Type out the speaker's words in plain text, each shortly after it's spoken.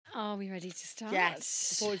Are we ready to start?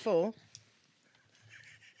 Yes. 44.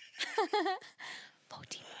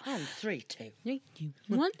 41. And 3, 2,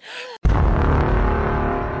 1.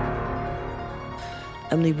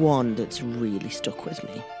 Only one that's really stuck with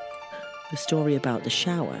me. The story about the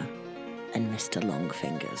shower and Mr.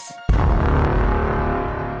 Longfingers.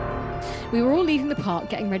 We were all leaving the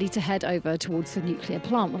park, getting ready to head over towards the nuclear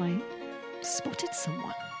plant when I spotted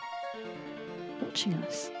someone watching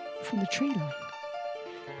us from the tree line.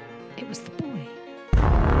 It was the boy.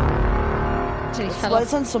 So he fell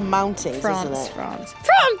It's on some mountains, isn't it?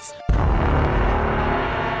 France!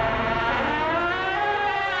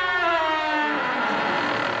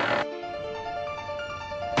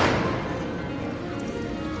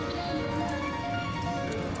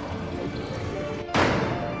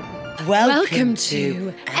 Welcome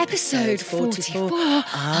to episode 44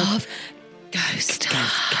 of Ghost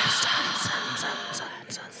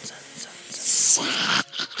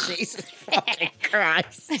Jesus fucking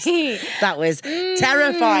Christ. That was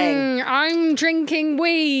terrifying. I'm drinking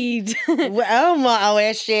weed. Oh my, oh,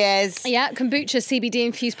 here she is. Yeah, kombucha, CBD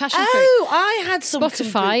infused passion fruit. Oh, I had some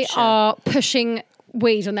Spotify kombucha. are pushing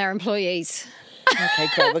weed on their employees. Okay,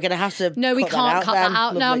 great. We're going to have to No, we can't cut that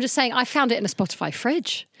out. No, Lovely. I'm just saying I found it in a Spotify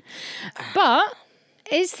fridge. But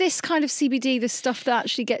is this kind of CBD the stuff that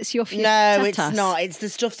actually gets you off your No, it's tatas? not. It's the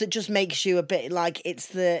stuff that just makes you a bit like it's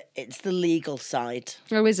the legal side.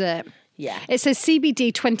 Oh, is it? Yeah. It says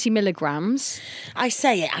CBD 20 milligrams. I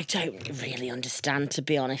say it, I don't really understand, to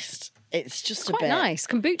be honest. It's just a Quite bit nice.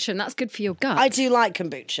 Kombucha, and that's good for your gut. I do like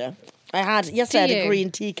kombucha. I had a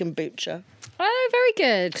green tea kombucha. Oh, very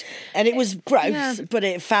good. And it was gross, Yeah. but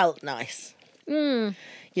it felt nice.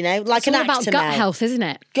 You know, like It's an all about Actimel. gut health, isn't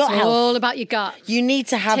it? Gut it's health. all about your gut. You need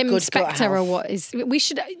to have Tim good gut Spector health. or what is... We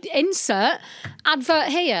should insert advert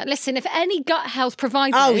here. Listen, if any gut health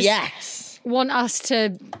providers Oh, yes. want us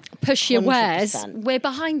to push your wares, 100%. we're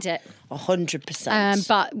behind it. 100%.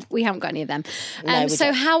 But we haven't got any of them. No, we so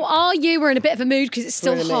don't. how are you? We're in a bit of a mood because it's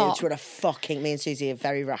still We're in a mood. hot. We're in a fucking... Me and Susie are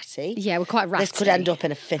very ratty. Yeah, we're quite ratty. This could end up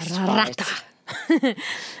in a fist fight.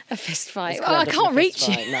 A fist fight. This Oh, I could end up can't in a reach fist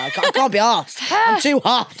you. fight. No, I can't be arsed. I'm too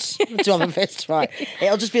hot to have a fist fight.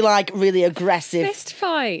 It'll just be like really aggressive, Fist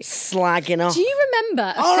fight. slagging off. Do you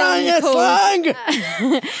remember a All right, film called... slang!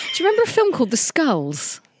 Do you remember a film called The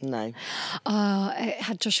Skulls? No. It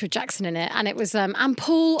had Joshua Jackson in it, and it was and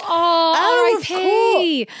Paul. Oh, of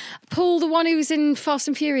R.I.P. Paul, the one who was in Fast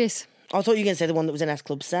and Furious. I thought you were going to say the one that was in S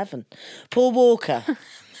Club 7. Paul Walker.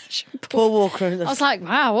 Paul Walker. I was like,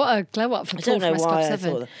 wow, what a glow up for Paul don't know from why I S Club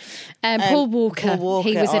 7. thought that. Paul Walker. Paul Walker,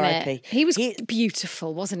 He was in R.I.P. it. He was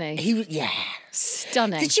beautiful, wasn't he? He was, yeah.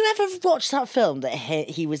 Stunning. Did you ever watch that film that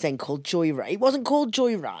he was in called Joyride? It wasn't called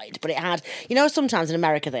Joyride, but it had, you know, sometimes in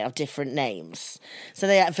America they have different names. So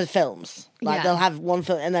they have for films. Like Yeah. they'll have one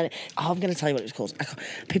film and then, I'm going to tell you what it was called.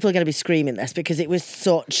 People are going to be screaming this because it was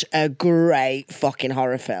such a great fucking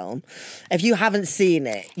horror film. If you haven't seen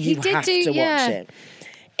it, you have to watch it.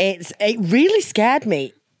 It really scared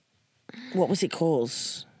me. What was it called?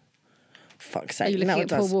 Fuck's sake. Are you looking at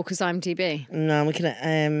Paul Walker's IMDb? No, I'm looking at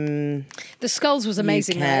The Skulls was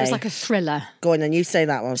amazing though. It was UK. like a thriller. Go on then, you say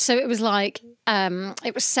that one. So it was like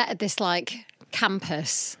it was set at this like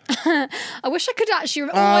campus. I wish I could actually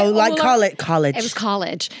College. It was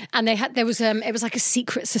college, and there was it was like a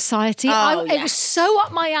secret society. Oh, It was so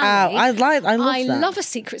up my alley. I love that. I love a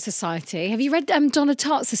secret society. Have you read Donna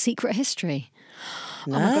Tartt's The Secret History?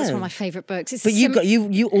 No. Oh my god, it's one of my favourite books. It's But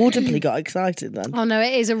you audibly got excited then. Oh no,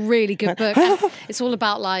 it is a really good book. It's all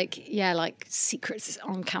about like secrets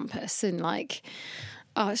on campus and like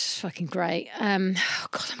it's just fucking great. Oh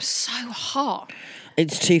god, I'm so hot.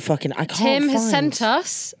 It's too fucking. I can't. Tim has sent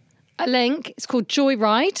us a link. It's called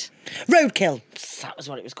Joyride. Roadkill. That was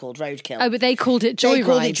what it was called. Roadkill. Oh, but they called it Joyride. They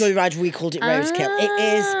called it Joyride. We called it Roadkill. It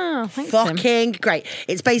is thanks, fucking great.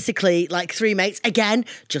 It's basically like three mates again,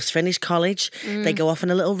 just finished college. They go off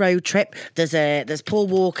on a little road trip. There's Paul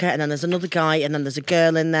Walker, and then there's another guy, and then there's a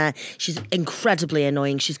girl in there. She's incredibly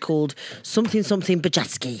annoying. She's called something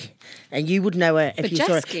Bajeski, and you would know her if you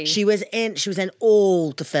saw her. Bajeski? She was in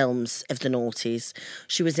all the films of the noughties.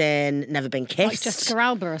 She was in Never Been Kissed. Like Jessica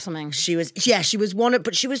Alba or something. She was one of,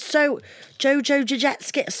 but she was so Jojo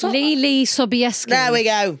Jajetski. Lily Sobieski. There we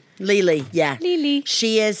go. Lily, yeah. Lily.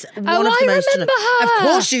 She is one Oh, of the I most... remember her. Of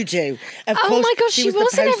course you do. Of Oh course, my god, she the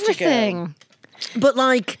was in poster girl. everything. But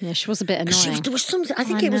like... Yeah, she was a bit annoying. There was something... I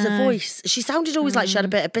think it was a voice. She sounded always like she had a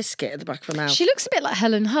bit of biscuit at the back of her mouth. She looks a bit like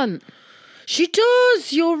Helen Hunt. She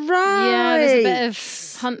does. You're right. Yeah, there's a bit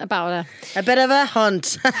of hunt about her. A bit of a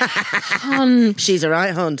hunt. She's a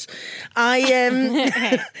right hunt.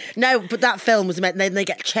 No, but that film was meant. Then they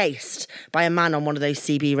get chased by a man on one of those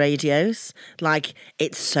CB radios. Like,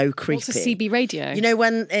 it's so creepy. What's a CB radio? You know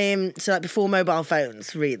when so like before mobile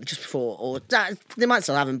phones, really, just before, or they might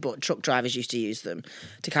still have them, but truck drivers used to use them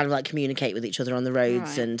to kind of like communicate with each other on the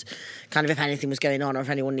roads, and kind of if anything was going on or if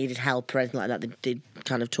anyone needed help or anything like that, they'd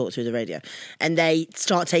kind of talk through the radio. And they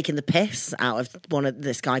start taking the piss out of one of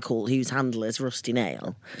this guy called whose handler is Rusty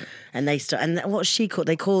Nail, and they start, and what's she called?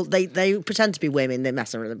 They pretend to be women. They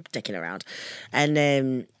mess around, dicking around, and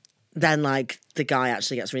then like the guy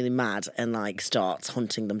actually gets really mad and like starts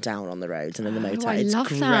hunting them down on the roads and in the motor. I love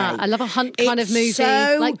great. that. I love a hunt kind of movie,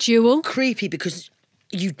 so like Jewel. Creepy because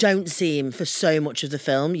you don't see him for so much of the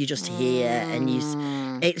film. You just hear and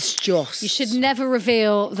it's just... You should never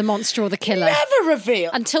reveal the monster or the killer. Never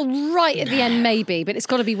reveal. Until right at the end, maybe, but it's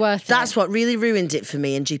got to be worth it. That's what really ruined it for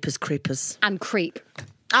me in Jeepers Creepers. And Creep.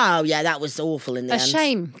 Oh, yeah, that was awful in the end. A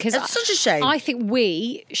shame. Because it's such a shame. I think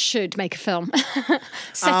we should make a film.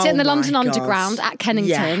 Set it in the London Underground at Kennington.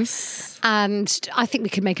 Yes. And I think we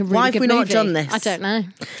could make a really good movie. Why have we not done this? I don't know.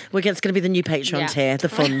 It's going to be the new Patreon tier, the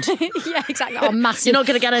fund. Yeah, exactly. Our massive You're not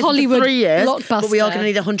going to get it Hollywood for 3 years, blockbuster. but we are going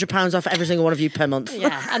to need £100 off every single one of you per month.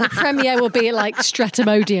 Yeah, and the premiere will be at like Streatham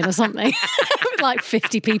Odeon or something. Like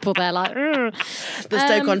 50 people there, like... The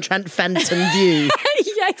Stoke-on-Trent Fenton view.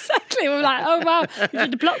 Yeah, exactly. We're like, oh wow, we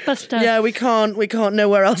did a blockbuster. Yeah, we can't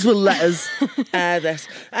nowhere else will let us this.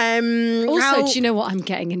 Also, do you know what I'm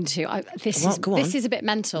getting into? This is a bit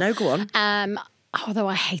mental. No, go on. Although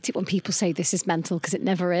I hate it when people say this is mental because it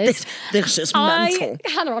never is. This is mental.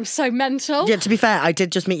 Hannah, I'm so mental. Yeah, to be fair, I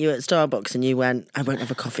did just meet you at Starbucks and you went, I won't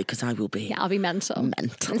have a coffee because I will be... Yeah, I'll be mental.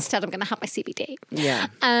 Instead, I'm going to have my CBD. Yeah.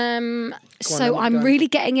 So I'm really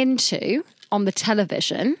getting into, on the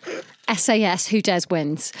television, SAS Who Dares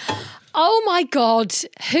Wins. Oh my God,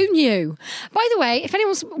 who knew? By the way, if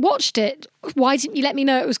anyone's watched it, why didn't you let me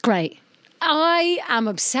know it was great? I am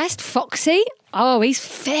obsessed. Foxy, he's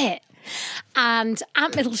fit. And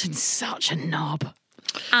Ant Middleton's such a knob.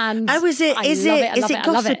 And is it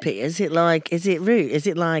gossipy? It. Is it rude? Is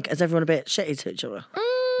it like, is everyone a bit shitty to each other?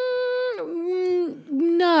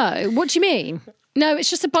 No. What do you mean? No, it's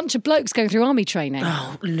just a bunch of blokes going through army training.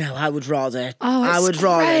 Oh no, I would rather. Rather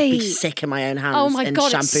be sick in my own hands. Oh my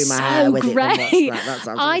God, shampoo my hair with great. it. That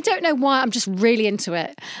sounds I don't know why. I'm just really into it,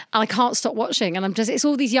 and I can't stop watching. And it's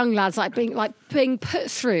all these young lads being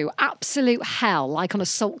put through absolute hell, like on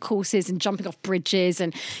assault courses and jumping off bridges,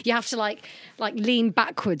 and you have to like lean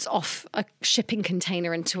backwards off a shipping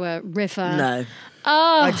container into a river. No,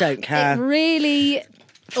 I don't care. It really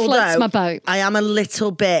floats my boat. I am a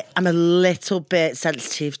little bit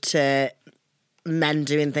sensitive to men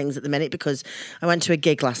doing things at the minute because I went to a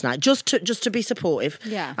gig last night just to be supportive.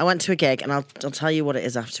 Yeah, I went to a gig and I'll tell you what it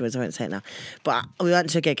is afterwards. I won't say it now, but we went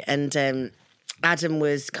to a gig and Adam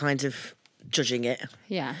was kind of judging it.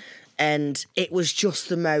 Yeah, and it was just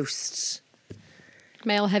the most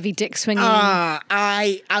male heavy dick swinging.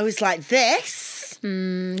 I was like, this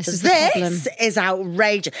is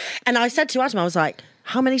outrageous. And I said to Adam, I was like,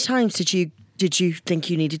 how many times did you think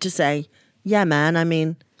you needed to say, yeah, man? I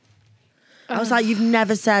mean, I was like, you've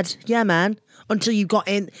never said, yeah, man, until you got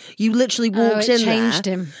in. You literally walked in changed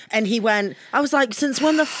there. Him. And he went, I was like, since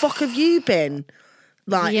when the fuck have you been?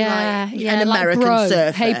 Like an American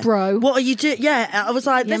surfer. Hey, bro. What are you doing? Yeah, I was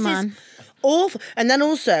like, this is awful. And then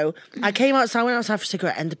also, I went outside for a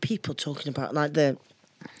cigarette and the people talking about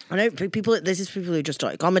I know people who just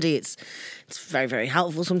started comedy. It's very, very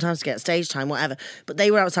helpful sometimes to get stage time, whatever. But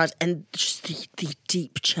they were outside and just the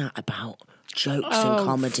deep chat about jokes and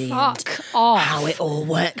comedy and how it all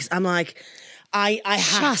works. I'm like, I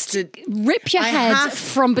have to rip your head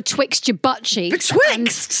from betwixt your butt cheeks.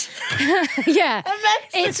 Betwixt, yeah,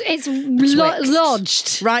 it's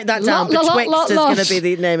lodged. Write that down. Betwixt is going to be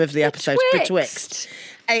the name of the episode. Betwixt.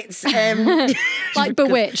 It's like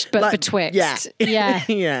Bewitched, but betwixt.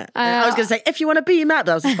 Yeah. I was going to say, if you want to be Matt,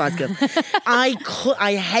 that was a Spice Girl.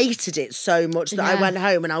 I hated it so much that I went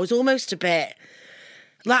home and I was almost a bit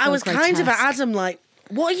like I was kind of at Adam like,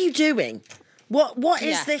 what are you doing? What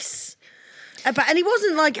is this? But and he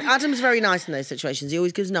wasn't like Adam's very nice in those situations. He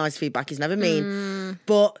always gives nice feedback. He's never mean,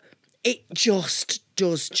 but it just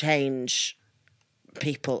does change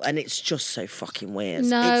people, and it's just so fucking weird.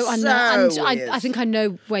 No, I know. And I think I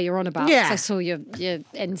know where you're on about. Yeah. I saw your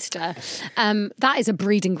Insta. That is a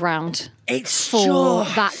breeding ground. It's for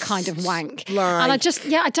that kind of wank. Like, and I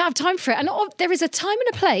don't have time for it. And there is a time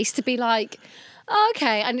and a place to be like,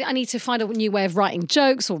 okay, I need to find a new way of writing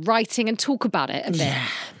jokes or writing and talk about it a bit. Yeah.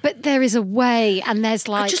 But there is a way, and there's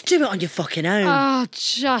like... Just do it on your fucking own. Oh,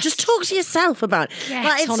 just talk to yourself about it.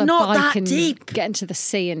 Like, it's on a not bike that and deep. Get into the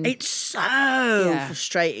sea and... It's so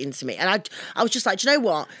frustrating to me. And I was just like, do you know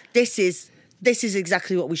what? This is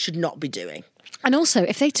exactly what we should not be doing. And also,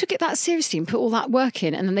 if they took it that seriously and put all that work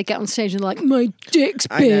in, and then they get on stage and they're like, my dick's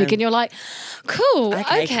big, and you're like, cool,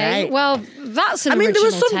 okay. Well, that's an original there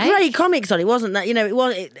were some take. great comics on it, wasn't there? You know,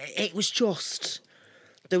 it was just...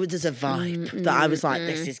 There's a vibe that I was like,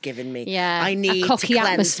 this is giving me. Yeah, I need a cocky to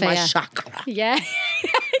cleanse atmosphere. my chakra. Yeah.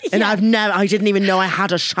 And I didn't even know I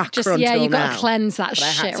had a chakra until now. You've got to cleanse that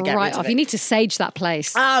shit right off. You need to sage that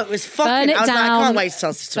place. Oh, it was fucking... Burn it down. Like, I can't wait to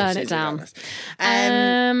tell Burn it down.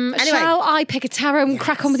 Anyway. Shall I pick a tarot and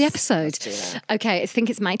crack on with the episode? Let's do that. Okay, I think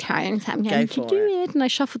it's my turn. So I'm going to do it. And I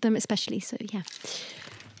shuffled them especially, so yeah.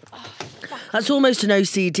 That's almost an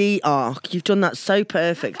OCD arc. You've done that so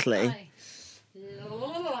perfectly.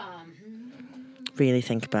 Really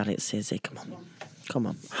think about it, Susie. Come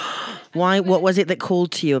on. Why? What was it that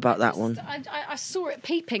called to you about that one? I saw it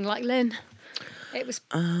peeping like Lynn. It was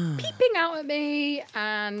peeping out at me,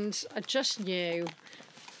 and I just knew.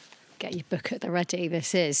 Get your book at the ready.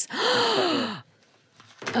 This is.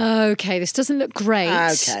 Okay, this doesn't look great.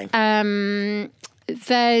 Okay.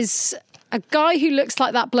 There's a guy who looks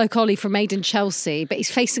like that bloke Ollie from Made in Chelsea, but he's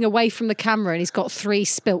facing away from the camera and he's got 3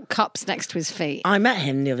 spilt cups next to his feet. I met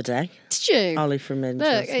him the other day. Did you? Ollie from Made in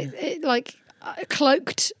Look, Chelsea.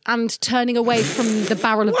 Cloaked and turning away from the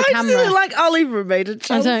barrel of the Why camera. does he look like Ollie from Made in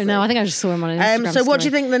Chelsea? I don't know. I think I just saw him on an Instagram So what story. do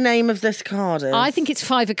you think the name of this card is? I think it's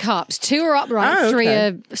 5 of cups. 2 are upright, 3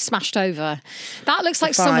 are smashed over. That looks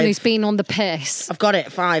like someone who's been on the piss. I've got it,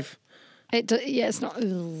 5. It's not...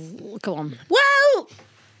 Go on. Well...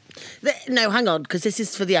 No, hang on, because this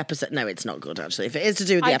is for the episode. No, it's not good, actually. If it is to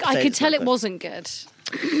do with the episode... I could tell it wasn't good.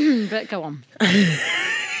 But go on.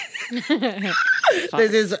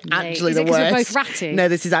 This is actually the worst. We're both ratty? No,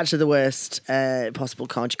 this is actually the worst possible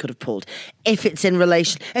card you could have pulled. If it's in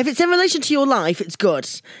relation to your life, it's good.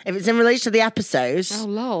 If it's in relation to the episode,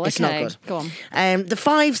 it's not good. Go on. The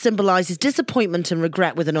 5 symbolises disappointment and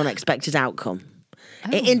regret with an unexpected outcome.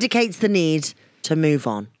 It indicates the need to move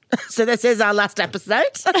on. So this is our last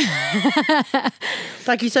episode.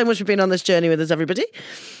 Thank you so much for being on this journey with us, everybody.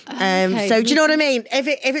 So do you know what I mean? If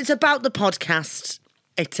it's about the podcast,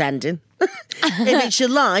 it's ending. If it's your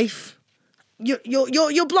life,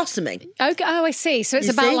 you're blossoming. Okay. Oh, I see. So it's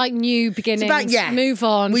about like new beginnings. Move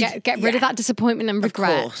on. Get rid of that disappointment and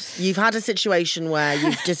regret. Of course, you've had a situation where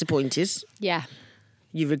you've disappointed. Yeah.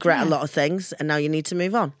 You regret a lot of things, and now you need to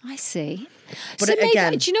move on. I see. But so maybe,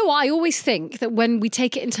 again, do you know what? I always think that when we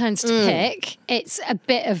take it in turns to pick, it's a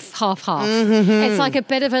bit of half-half. It's like a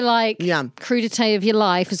bit of a crudité of your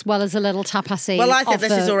life as well as a little tapasy. Well, I think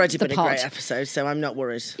this has already been a great episode, so I'm not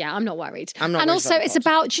worried. Yeah, I'm not worried. I'm not and worried also, it's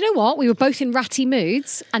about, do you know what? We were both in ratty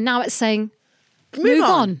moods, and now it's saying, move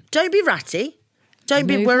on. Don't be ratty.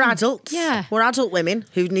 We're adults. Yeah. We're adult women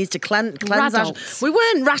who needs to cleanse our... We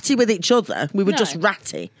weren't ratty with each other. We were just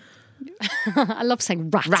ratty. I love saying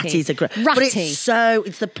ratty. Ratty's a great... Ratty. But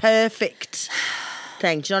it's the perfect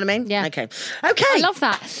thing. Do you know what I mean? Yeah. Okay. I love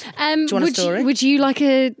that. Do you want a story? Would you like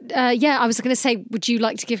a... I was going to say, would you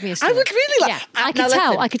like to give me a story? I would really like... Yeah,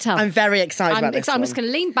 I could tell. I'm very excited about this I'm just going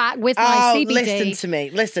to lean back with my CBD. Listen to me.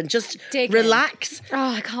 Listen, just relax. Oh,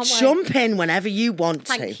 I can't wait. Jump in whenever you want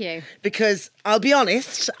to. Thank you. Because I'll be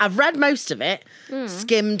honest, I've read most of it,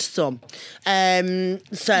 skimmed some.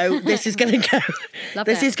 So this is going to go...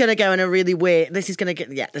 This is going to go in a really weird... This is going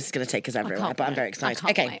to take us everywhere, but I'm very excited.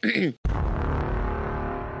 Okay.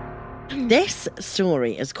 This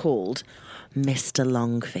story is called Mr.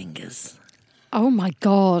 Longfingers. Oh my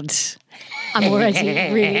God. I'm already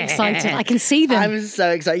really excited. I can see them. I'm so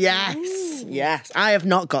excited. Yes. I have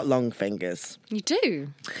not got long fingers. You do?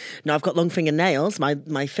 No, I've got long fingernails.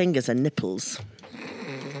 My fingers are nipples.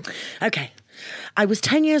 Okay. I was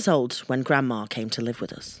 10 years old when Grandma came to live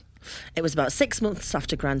with us. It was about 6 months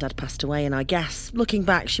after Grandad passed away, and I guess, looking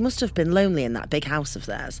back, she must have been lonely in that big house of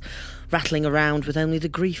theirs, rattling around with only the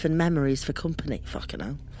grief and memories for company. Fucking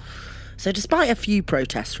hell. So despite a few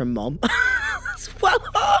protests from Mum, that's well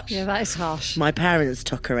harsh. Yeah, that is harsh. My parents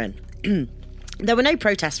took her in. There were no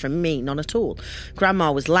protests from me, none at all.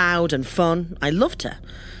 Grandma was loud and fun. I loved her.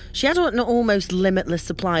 She had an almost limitless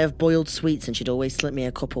supply of boiled sweets, and she'd always slip me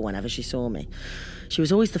a couple whenever she saw me. She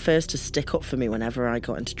was always the first to stick up for me whenever I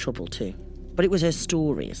got into trouble too. But it was her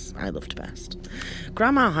stories I loved best.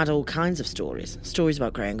 Grandma had all kinds of stories. Stories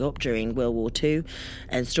about growing up during World War II,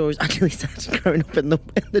 and stories, I nearly said, growing up in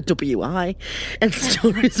the WI, and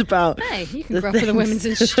stories about... Hey, you can grow up in a women's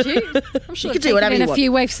institute. I'm sure you can do whatever you want. A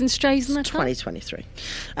few waifs and strays in the 2023.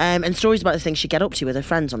 And stories about the things she'd get up to with her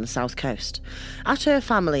friends on the south coast. After her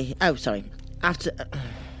family...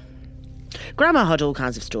 Grandma had all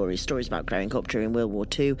kinds of stories about growing up during World War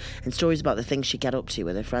II, and stories about the things she'd get up to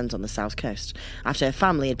with her friends on the south coast after her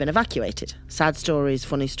family had been evacuated. Sad stories,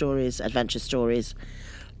 funny stories, adventure stories.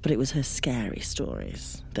 But it was her scary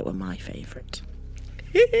stories that were my favourite.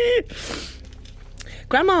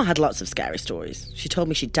 Grandma had lots of scary stories. She told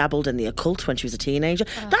me she dabbled in the occult when she was a teenager.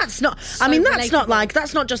 That's not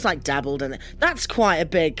just like dabbled in it. That's quite a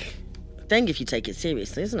big thing if you take it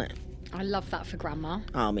seriously, isn't it? I love that for Grandma.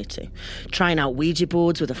 Oh, me too. Trying out Ouija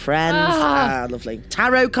boards with her friends. Lovely.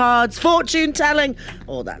 Tarot cards, fortune telling,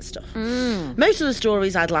 all that stuff. Most of the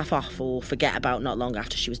stories I'd laugh off or forget about not long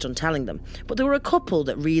after she was done telling them. But there were a couple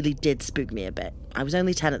that really did spook me a bit. I was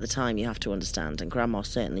only 10 at the time, you have to understand, and Grandma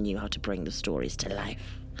certainly knew how to bring the stories to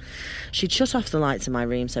life. She'd shut off the lights in my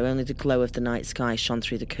room so only the glow of the night sky shone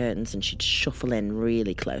through the curtains, and she'd shuffle in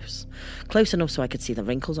really close. Close enough so I could see the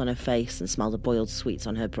wrinkles on her face and smell the boiled sweets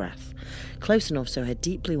on her breath. Close enough so her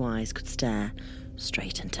deep blue eyes could stare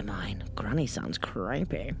straight into mine. Granny sounds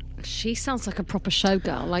creepy. She sounds like a proper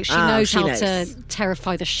showgirl. Like she knows how to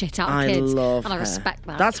terrify the shit out of kids. Love and her. I respect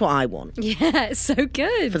that. That's what I want. Yeah, it's so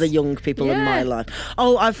good. For the young people in my life.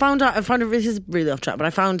 Oh, I found this is really off track, but I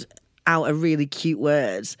found out a really cute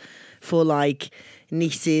word for like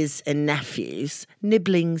nieces and nephews.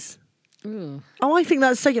 Nibblings. Ooh. Oh, I think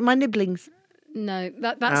that's so good. My nibblings. No,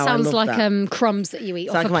 that sounds like that. Crumbs that you eat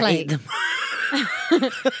off a plate.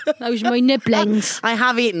 Those are my nibblings. I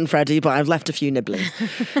have eaten, Freddie, but I've left a few nibblings.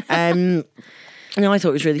 No, I thought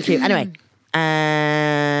it was really cute. Anyway,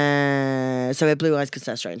 so her blue eyes could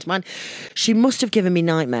stare straight into mine. She must have given me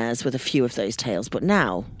nightmares with a few of those tales, but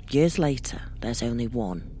now, years later, there's only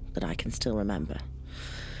one that I can still remember.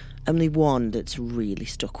 Only one that's really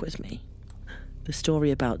stuck with me. The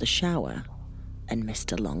story about the shower and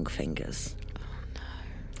Mr. Longfingers.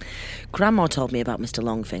 Grandma told me about Mr.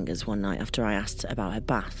 Longfingers one night after I asked about her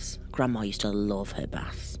baths. Grandma used to love her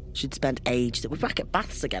baths. She'd spent ages... We're back at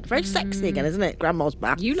baths again. Very sexy again, isn't it? Grandma's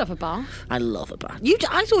bath. You love a bath. I love a bath.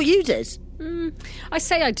 I thought you did. I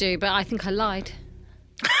say I do, but I think I lied.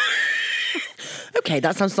 Okay,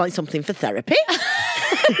 that sounds like something for therapy.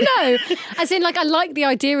 No, as in, like, I like the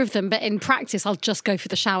idea of them, but in practice, I'll just go for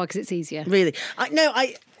the shower because it's easier. Really?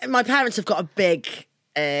 My parents have got a big,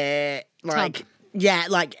 tub. Yeah,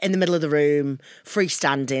 like in the middle of the room,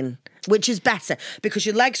 freestanding, which is better because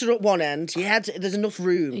your legs are at one end, there's enough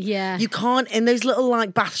room. Yeah. You can't, in those little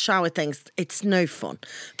like bath shower things, it's no fun.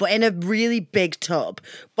 But in a really big tub,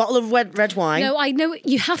 bottle of red wine. No, I know,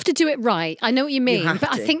 you have to do it right. I know what you mean.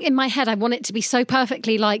 But I think in my head, I want it to be so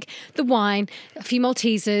perfectly like the wine, a few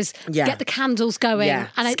Maltesers, get the candles going. Yeah,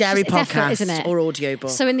 and scary it's podcast effort, isn't it? or audiobook.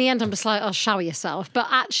 So in the end, I'm just like, oh, shower yourself. But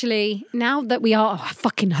actually, now that we are, I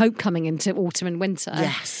fucking hope coming into autumn and winter.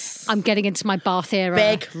 Yes. I'm getting into my bath era.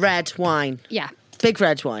 Big red wine. Yeah. Big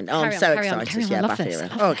red wine. Oh, I'm so excited. Carry on. Yeah, bath era.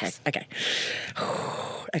 Oh, okay.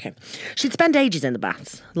 Okay. She'd spend ages in the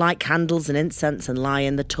baths, light candles and incense and lie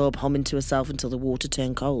in the tub humming to herself until the water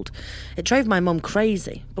turned cold. It drove my mum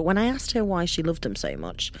crazy, but when I asked her why she loved them so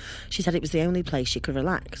much, she said it was the only place she could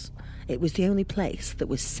relax. It was the only place that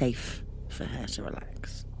was safe for her to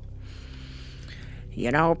relax. You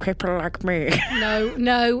know, people like me.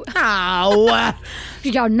 No. Ow!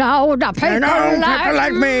 You know, the people,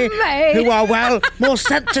 like me who are, more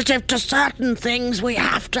sensitive to certain things. We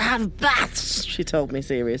have to have baths, she told me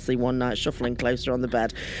seriously one night, shuffling closer on the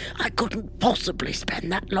bed. I couldn't possibly spend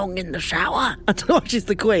that long in the shower. I don't know, she's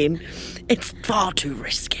the queen. It's far too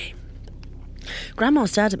risky. Grandma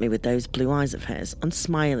stared at me with those blue eyes of hers,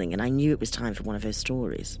 unsmiling, and I knew it was time for one of her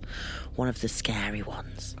stories. One of the scary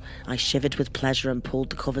ones. I shivered with pleasure and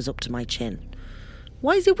pulled the covers up to my chin.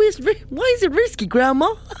 Why is it risky, Grandma?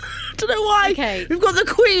 I don't know why. Okay. We've got the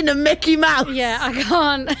Queen and Mickey Mouse. Yeah, I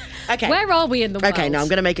can't. Okay. Where are we in the world? Okay, I'm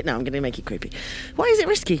going to make it creepy. Why is it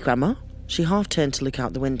risky, Grandma? She half turned to look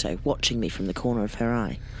out the window, watching me from the corner of her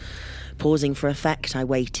eye. Pausing for effect, I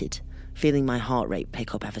waited, feeling my heart rate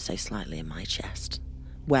pick up ever so slightly in my chest.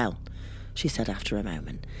 Well, she said after a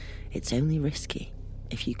moment, it's only risky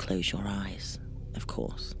if you close your eyes, of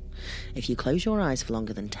course. If you close your eyes for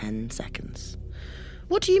longer than 10 seconds.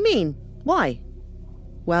 What do you mean? Why?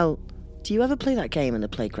 Well, do you ever play that game in the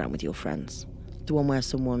playground with your friends? The one where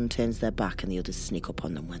someone turns their back and the others sneak up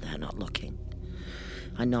on them when they're not looking?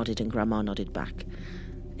 I nodded and Grandma nodded back.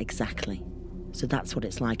 Exactly. So that's what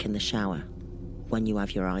it's like in the shower when you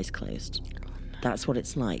have your eyes closed. That's what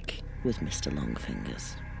it's like with Mr.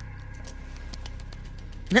 Longfingers.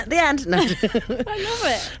 At the end. No. I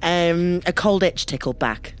love it. A cold itch tickled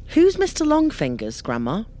back. Who's Mr. Longfingers,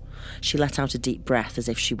 Grandma? She let out a deep breath as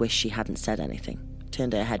if she wished she hadn't said anything,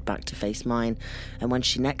 turned her head back to face mine, and when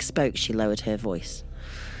she next spoke, she lowered her voice.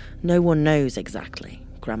 No one knows exactly,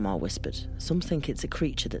 Grandma whispered. Some think it's a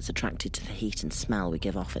creature that's attracted to the heat and smell we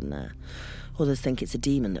give off in there. Others think it's a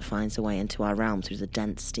demon that finds a way into our realm through the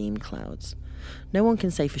dense steam clouds. No one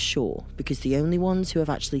can say for sure, because the only ones who have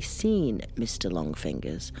actually seen Mr.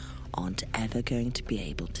 Longfingers aren't ever going to be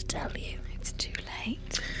able to tell you. It's too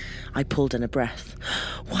late. I pulled in a breath.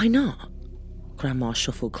 Why not? Grandma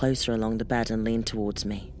shuffled closer along the bed and leaned towards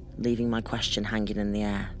me, leaving my question hanging in the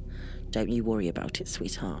air. Don't you worry about it,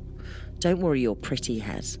 sweetheart. Don't worry your pretty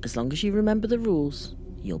head. As long as you remember the rules,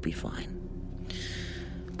 you'll be fine.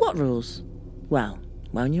 What rules? Well,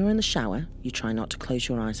 when you're in the shower, you try not to close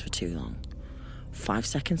your eyes for too long. 5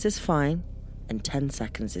 seconds is fine, and 10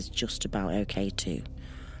 seconds is just about okay too.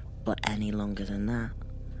 But any longer than that...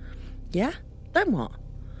 Yeah? Then what?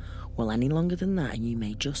 Well, any longer than that, and you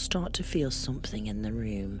may just start to feel something in the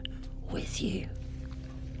room with you.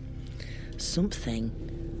 Something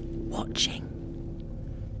watching.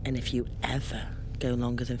 And if you ever go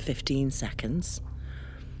longer than 15 seconds,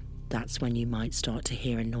 that's when you might start to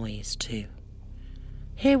hear a noise too.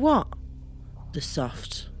 Hear what? The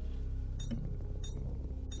soft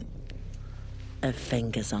of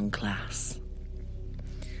fingers on glass.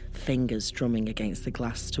 Fingers drumming against the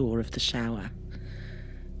glass door of the shower.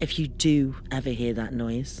 If you do ever hear that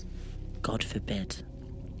noise, God forbid,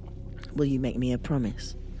 will you make me a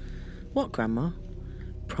promise? What, Grandma?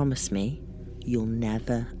 Promise me you'll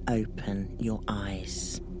never open your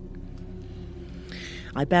eyes.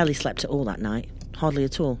 I barely slept at all that night. Hardly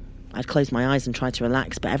at all. I'd close my eyes and try to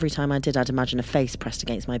relax, but every time I did, I'd imagine a face pressed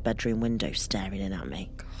against my bedroom window, staring in at me.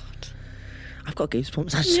 God. I've got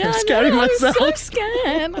goosebumps, actually. Yeah, I'm scaring myself. I'm so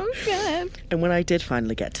scared. I'm scared. And when I did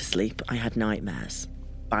finally get to sleep, I had nightmares.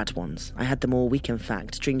 Bad ones. I had them all week, in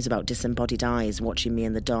fact. Dreams about disembodied eyes watching me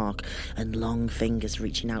in the dark and long fingers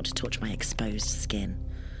reaching out to touch my exposed skin.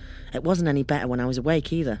 It wasn't any better when I was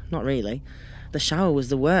awake either. Not really. The shower was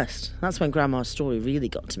the worst. That's when Grandma's story really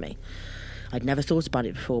got to me. I'd never thought about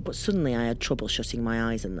it before, but suddenly I had trouble shutting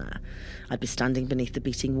my eyes in there. I'd be standing beneath the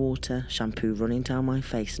beating water, shampoo running down my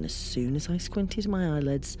face, and as soon as I squinted my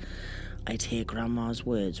eyelids, I'd hear Grandma's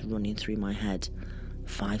words running through my head.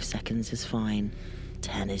 5 seconds is fine.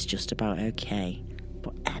 10 is just about okay.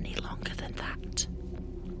 But any longer than that.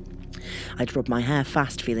 I'd rub my hair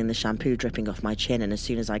fast, feeling the shampoo dripping off my chin, and as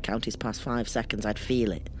soon as I counted past 5 seconds, I'd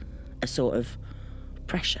feel it. A sort of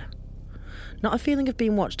pressure. Not a feeling of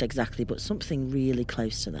being watched exactly, but something really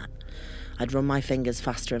close to that. I'd run my fingers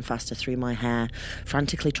faster and faster through my hair,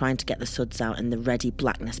 frantically trying to get the suds out, and the ready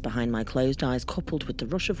blackness behind my closed eyes, coupled with the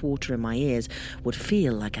rush of water in my ears, would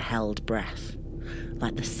feel like a held breath,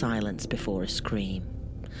 like the silence before a scream.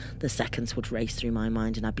 The seconds would race through my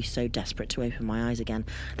mind, and I'd be so desperate to open my eyes again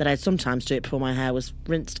that I'd sometimes do it before my hair was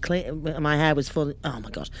rinsed clean. My hair was fully... Oh,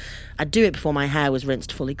 my God. I'd do it before my hair was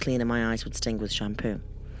rinsed fully clean and my eyes would sting with shampoo.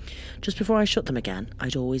 Just before I shut them again,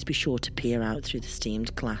 I'd always be sure to peer out through the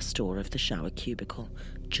steamed glass door of the shower cubicle,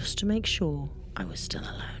 just to make sure I was still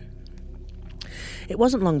alone. It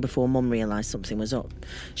wasn't long before Mum realised something was up.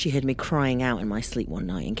 She heard me crying out in my sleep one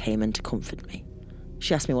night and came in to comfort me.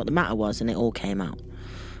 She asked me what the matter was, and it all came out.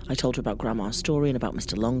 I told her about Grandma's story and about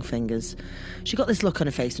Mr. Longfingers. She got this look on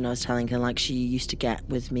her face when I was telling her, like she used to get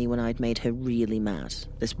with me when I'd made her really mad.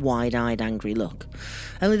 This wide-eyed, angry look.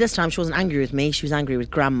 Only this time she wasn't angry with me, she was angry with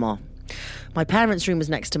Grandma. My parents' room was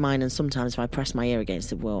next to mine, and sometimes if I pressed my ear against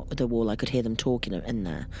the wall, I could hear them talking in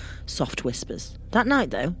there. Soft whispers. That night,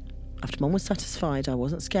 though, after Mum was satisfied I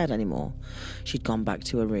wasn't scared anymore, she'd gone back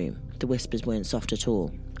to her room. The whispers weren't soft at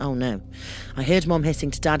all. Oh no. I heard Mum hissing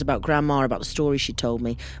to Dad about Grandma, about the story she'd told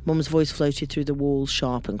me. Mum's voice floated through the walls,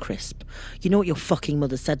 sharp and crisp. You know what your fucking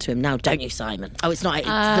mother said to him now, don't you, Simon? Oh, it's not, it's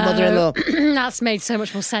the mother-in-law. That's made so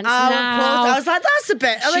much more sense now. Of course. I was like, that's a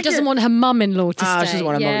bit... She doesn't want her mum-in-law to stay. She doesn't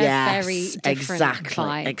want her mum, yes. Very different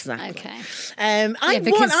vibe. Exactly. Okay.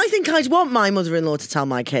 I think I'd want my mother-in-law to tell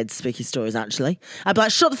my kids spooky stories, actually. I'd be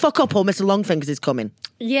like, shut the fuck up or Mr. Longfingers is coming.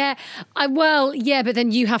 Yeah. But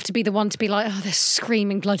then you have to be the one to be like, oh, they're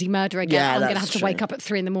screaming bloody murder again. Yeah, I'm going to have to wake up at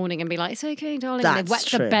 3 a.m. and be like, it's okay, darling. And they've wet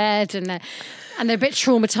the bed and they're a bit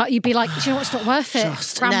traumatised. You'd be like, do you know what? It's not worth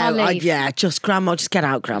it. Grandma, leave. Just Grandma. Just get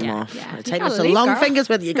out, Grandma. Yeah. Take Mr. Longfingers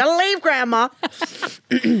with you. You gotta leave, Grandma.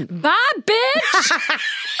 Bye, bitch.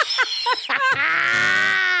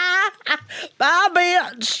 Bye,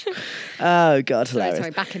 bitch. Oh, God, hilarious.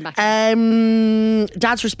 Sorry, back in.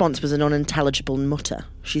 Dad's response was an unintelligible mutter.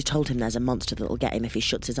 She's told him there's a monster that'll get him if he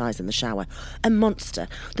shuts his eyes in the shower. A monster.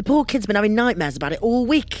 The poor kid's been having nightmares about it all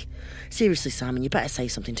week. Seriously, Simon, you better say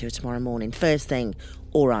something to her tomorrow morning. First thing,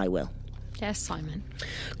 or I will. Yes, Simon.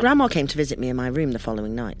 Grandma came to visit me in my room the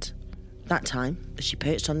following night. That time, as she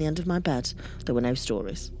perched on the end of my bed, there were no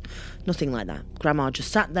stories. Nothing like that. Grandma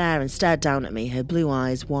just sat there and stared down at me, her blue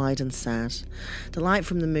eyes wide and sad. The light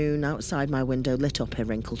from the moon outside my window lit up her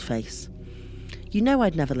wrinkled face. You know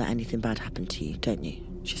I'd never let anything bad happen to you, don't you?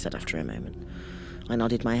 She said after a moment. I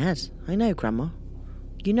nodded my head. I know, Grandma.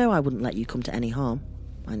 You know I wouldn't let you come to any harm.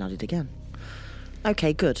 I nodded again.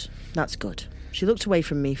 Okay, good. That's good. She looked away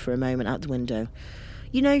from me for a moment out the window.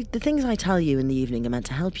 You know, the things I tell you in the evening are meant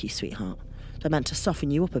to help you, sweetheart. They're meant to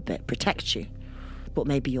soften you up a bit, protect you. But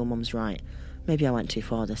maybe your mum's right. Maybe I went too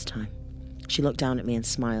far this time. She looked down at me and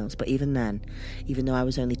smiled, but even then, even though I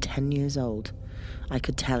was only 10 years old, I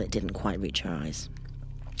could tell it didn't quite reach her eyes.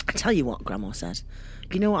 I tell you what, Grandma said.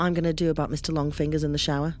 You know what I'm going to do about Mr. Longfingers in the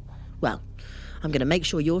shower? Well, I'm going to make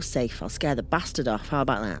sure you're safe. I'll scare the bastard off. How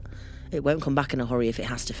about that? It won't come back in a hurry if it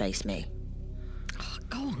has to face me.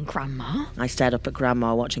 Go on, Grandma. I stared up at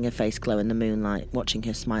Grandma, watching her face glow in the moonlight, watching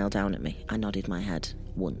her smile down at me. I nodded my head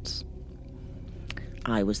once.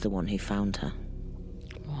 I was the one who found her.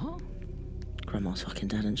 What? Grandma's fucking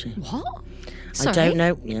dead, isn't she? What? Sorry? I don't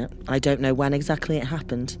know. Yeah, I don't know when exactly it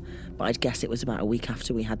happened, but I'd guess it was about a week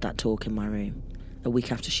after we had that talk in my room. A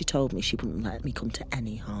week after she told me she wouldn't let me come to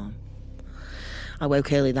any harm. I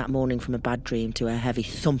woke early that morning from a bad dream to a heavy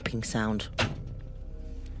thumping sound.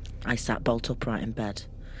 I sat bolt upright in bed.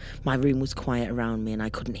 My room was quiet around me and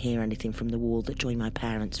I couldn't hear anything from the wall that joined my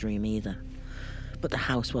parents' room either. But the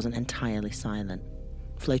house wasn't entirely silent.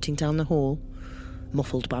 Floating down the hall,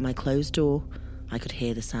 muffled by my closed door, I could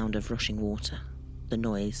hear the sound of rushing water, the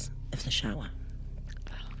noise of the shower.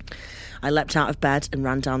 I leapt out of bed and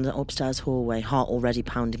ran down the upstairs hallway, heart already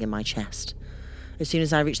pounding in my chest. As soon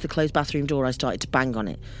as I reached the closed bathroom door, I started to bang on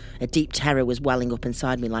it. A deep terror was welling up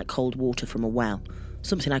inside me like cold water from a well.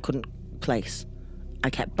 Something I couldn't place. I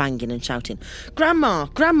kept banging and shouting, "Grandma!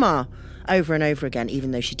 Grandma!" over and over again, even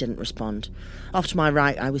though she didn't respond. Off to my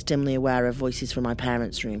right, I was dimly aware of voices from my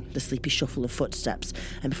parents' room, the sleepy shuffle of footsteps,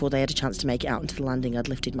 and before they had a chance to make it out into the landing, I'd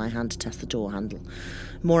lifted my hand to test the door handle.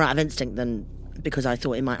 More out of instinct than because I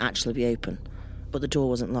thought it might actually be open. But the door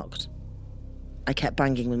wasn't locked. I kept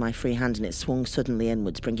banging with my free hand and it swung suddenly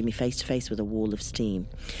inwards, bringing me face to face with a wall of steam.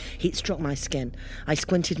 Heat struck my skin. I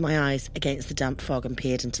squinted my eyes against the damp fog and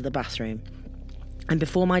peered into the bathroom. And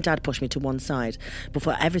before my dad pushed me to one side,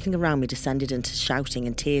 before everything around me descended into shouting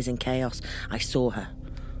and tears and chaos, I saw her.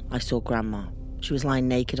 I saw Grandma. She was lying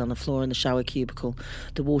naked on the floor in the shower cubicle,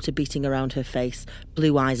 the water beating around her face,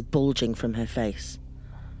 blue eyes bulging from her face.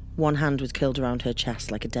 One hand was curled around her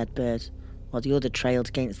chest like a dead bird, while the other trailed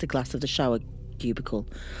against the glass of the shower cubicle,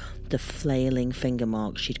 the flailing finger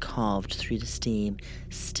marks she'd carved through the steam,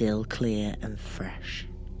 still clear and fresh.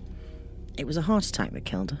 It was a heart attack that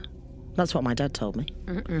killed her. That's what my dad told me.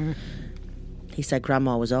 He said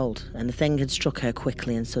Grandma was old, and the thing had struck her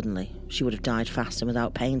quickly and suddenly. She would have died fast and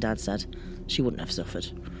without pain, Dad said. She wouldn't have suffered.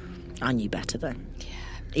 I knew better then. Yeah.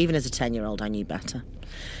 Even as a 10-year-old, I knew better.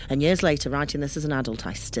 And years later, writing this as an adult,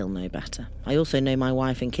 I still know better. I also know my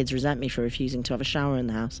wife and kids resent me for refusing to have a shower in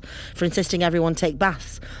the house, for insisting everyone take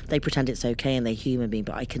baths. They pretend it's okay and they humour me,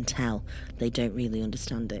 but I can tell they don't really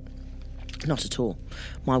understand it. Not at all.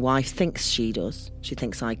 My wife thinks she does. She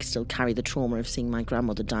thinks I still carry the trauma of seeing my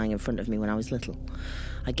grandmother dying in front of me when I was little.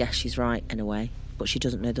 I guess she's right, in a way, but she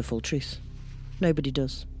doesn't know the full truth. Nobody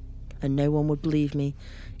does. And no one would believe me,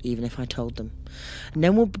 even if I told them.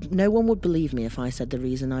 No one would believe me if I said the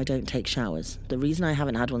reason I don't take showers, the reason I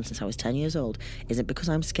haven't had one since I was 10 years old, isn't because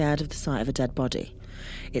I'm scared of the sight of a dead body.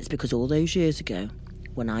 It's because all those years ago,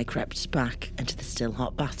 when I crept back into the still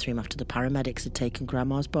hot bathroom after the paramedics had taken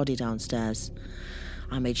Grandma's body downstairs,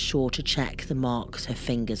 I made sure to check the marks her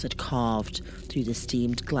fingers had carved through the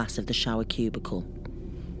steamed glass of the shower cubicle.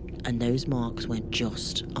 And those marks went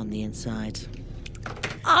just on the inside.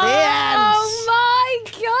 Oh my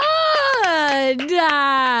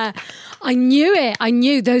God! I knew it. I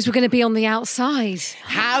knew those were going to be on the outside.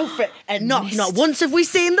 And not once have we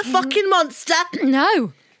seen the fucking monster.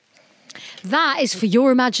 No. That is for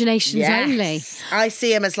your imaginations only. I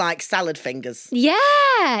see him as like salad fingers.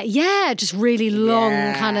 Yeah, just really long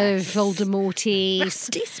kind of Voldemort-y.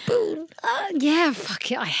 Rusty spoon. Yeah,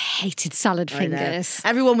 fuck it. I hated salad fingers.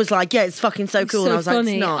 Everyone was like, yeah, it's fucking so cool. And I was funny. like,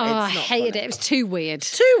 it's not. I It's not hated funny. it. It was too weird.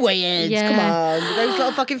 Too weird. Yeah. Come on. Those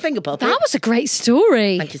little fucking finger puppets. That was a great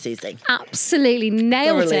story. Thank you, Susie. Absolutely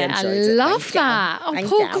nailed Thoroughly it. I enjoyed it. love Thank you. that. Oh, Thank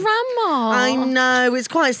poor you. grandma. I know. It's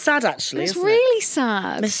quite sad, actually. It's isn't really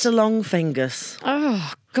sad. it? Mr. Longfingers.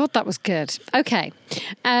 Oh, God, that was good. Okay.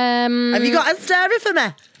 Have you got a story for me?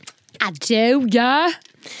 I do, yeah.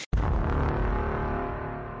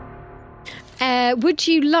 Would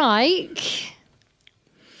you like...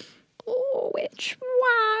 Oh, which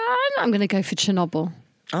one? I'm going to go for Chernobyl.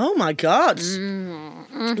 Oh, my God.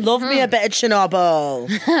 Love me a bit of Chernobyl.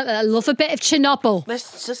 I love a bit of Chernobyl.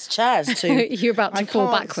 This just chairs too. You're about to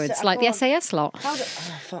fall backwards, like the SAS lot.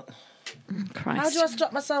 Fuck. Christ. How do I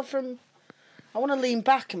stop myself from... I want to lean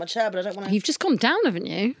back in my chair, but I don't want to... You've just gone down, haven't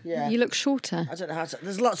you? Yeah. You look shorter. I don't know how to...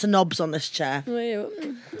 There's lots of knobs on this chair. I'm going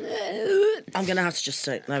to have to just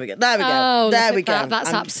sit. There we go. There we go. Oh, there we go.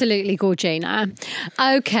 That's absolutely Gorgina.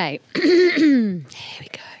 Okay. Here we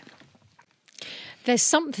go. There's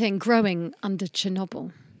something growing under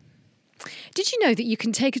Chernobyl. Did you know that you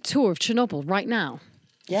can take a tour of Chernobyl right now?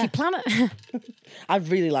 Yeah. If you plan it. I'd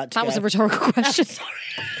really like to That go. was a rhetorical question. Sorry.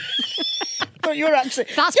 But you're actually...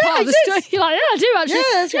 That's part of the story. You're like, yeah, I do actually.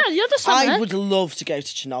 Yeah, you understand I that. would love to go to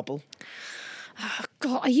Chernobyl. Oh,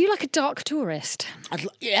 God, are you like a dark tourist?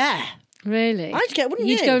 Yeah. Really? I'd go, wouldn't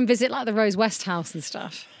You'd you? go and visit like the Rose West house and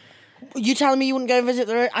stuff. You telling me you wouldn't go and visit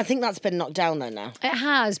the... I think that's been knocked down though now. It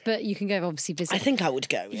has, but you can go obviously visit. I think I would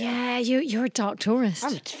go. Yeah, you're a dark tourist.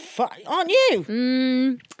 Aren't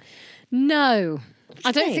you? No,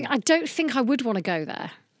 I don't mean? think I would want to go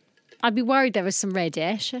there. I'd be worried there was some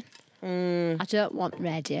radiation. I don't want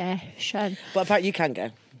radiation. But apparently you can go.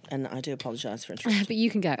 And I do apologise for interrupting. But you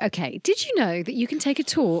can go. Okay. Did you know that you can take a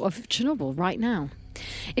tour of Chernobyl right now?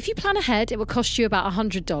 If you plan ahead, it will cost you about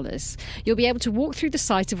 $100. You'll be able to walk through the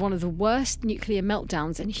site of one of the worst nuclear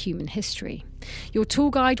meltdowns in human history. Your tour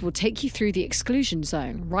guide will take you through the exclusion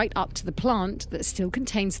zone, right up to the plant that still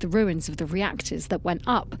contains the ruins of the reactors that went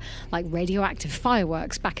up like radioactive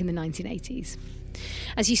fireworks back in the 1980s.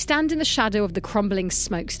 As you stand in the shadow of the crumbling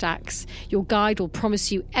smokestacks, your guide will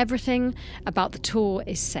promise you everything about the tour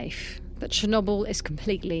is safe. But Chernobyl is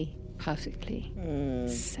completely, perfectly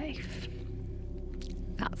safe.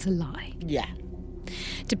 That's a lie. Yeah.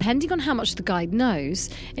 Depending on how much the guide knows,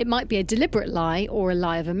 it might be a deliberate lie or a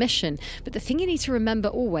lie of omission. But the thing you need to remember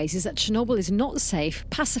always is that Chernobyl is not safe,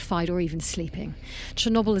 pacified, or even sleeping.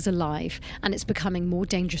 Chernobyl is alive, and it's becoming more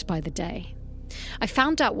dangerous by the day. I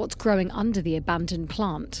found out what's growing under the abandoned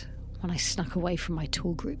plant when I snuck away from my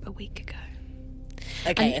tour group a week ago.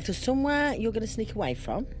 Okay, if there's somewhere you're going to sneak away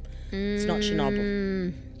from, it's not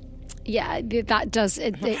Chernobyl. Yeah, that does.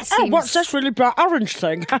 It seems... Oh, what's this really bright orange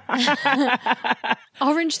thing?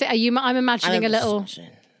 Orange thing? I'm imagining a little...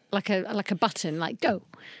 Like a button, like go.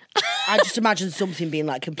 I just imagine something being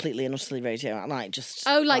like completely and utterly radio, like just...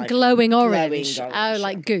 Oh, like glowing orange. Glowing Oh,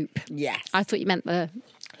 like goop. Yes. I thought you meant the...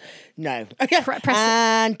 No. Press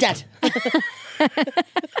and dead.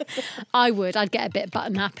 I'd get a bit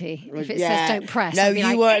button happy if it says don't press. No,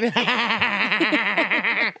 you won't.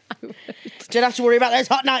 Don't have to worry about those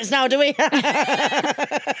hot nights now, do we? Yeah,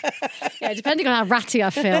 depending on how ratty I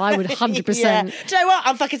feel, I would 100%. Yeah. Do you know what?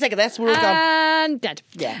 I'm fucking sick of this. We're all gone. And dead.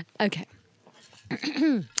 Yeah. Okay.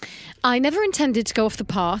 I never intended to go off the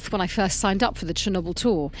path when I first signed up for the Chernobyl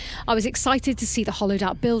tour. I was excited to see the hollowed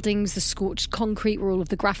out buildings, the scorched concrete where all of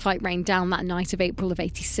the graphite rained down that night of April of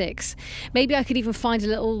 86. Maybe I could even find a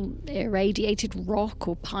little irradiated rock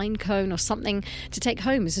or pine cone or something to take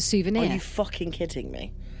home as a souvenir. Are you fucking kidding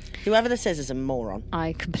me? Whoever this is a moron.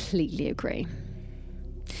 I completely agree.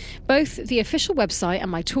 Both the official website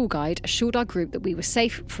and my tour guide assured our group that we were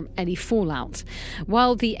safe from any fallout.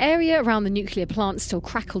 While the area around the nuclear plant still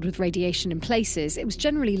crackled with radiation in places, it was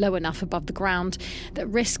generally low enough above the ground that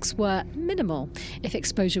risks were minimal if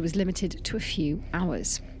exposure was limited to a few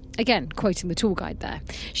hours. Again, quoting the tour guide there.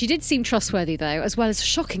 She did seem trustworthy, though, as well as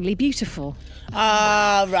shockingly beautiful.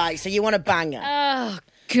 Ah, right. So you want a banger. Oh,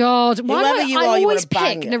 God. Why Whoever do you I are, you always want a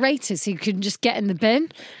banger. pick narrators who can just get in the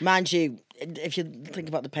bin? Mind you, if you think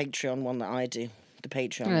about the Patreon one that I do, the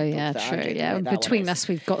Patreon. Oh, yeah, book that true. I do, Yeah, that between one us,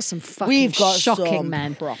 we've got some fucking We've got shocking some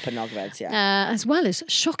men. proper knobheads, yeah. As well as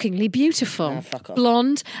shockingly beautiful. Fuck off.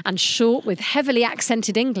 Blonde and short with heavily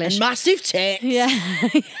accented English. Massive tits. Yeah.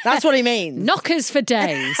 That's what he means. Knockers for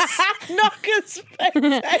days. Knockers for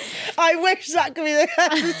days. I wish that could be the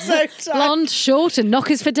episode title. Blonde, short and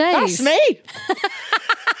knockers for days. That's me.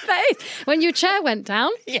 When your chair went down.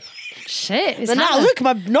 Yeah. Shit. But now look,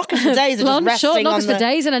 my knockers for days are just resting short knockers on for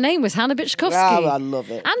days, and her name was Hannah Bichkowski. Oh, I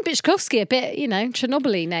love it. And Bichkowski, a bit,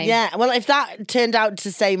 Chernobyl-y name. Yeah, well, if that turned out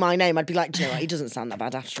to say my name, I'd be like, do you know what? He doesn't sound that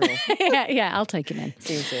bad after all. yeah, I'll take him in.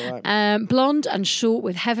 Seems all right. Blonde and short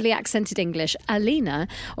with heavily accented English, Alina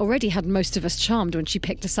already had most of us charmed when she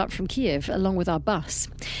picked us up from Kiev, along with our bus.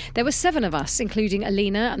 There were 7 of us, including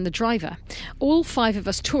Alina and the driver. All 5 of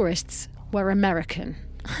us tourists were American.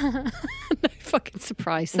 No fucking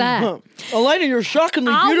surprise there. Elena, you're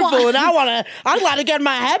shockingly beautiful, and I'd like to get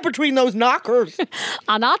my head between those knockers.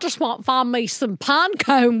 And I just want to find me some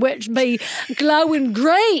pinecone which be glowing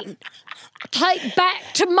green. Take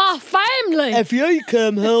back to my family. If you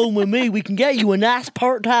come home with me, we can get you a nice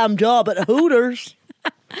part-time job at Hooters.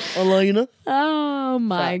 Elena. Oh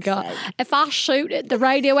my God. If I shoot at the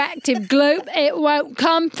radioactive gloop, it won't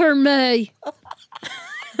come for me.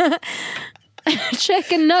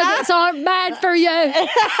 Chicken nuggets aren't bad for you.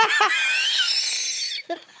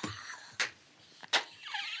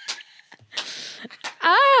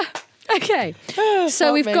 Okay.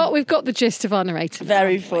 So we've got the gist of our narrator.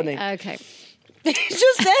 Very funny. Okay. He's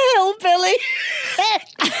just a hillbilly.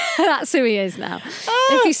 That's who he is now.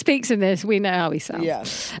 If he speaks in this, we know how he sounds. Yeah.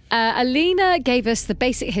 Alina gave us the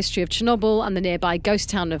basic history of Chernobyl and the nearby ghost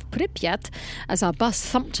town of Pripyat as our bus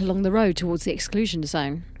thumped along the road towards the exclusion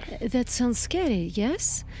zone. That sounds scary,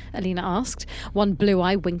 yes? Alina asked, one blue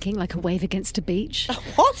eye winking like a wave against a beach.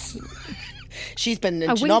 What? She's been in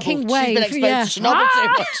a Chernobyl. Winking wave, she's been exposed to Chernobyl too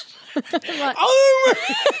much. Like,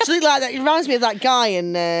 Something like that. It reminds me of that guy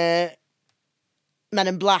in Men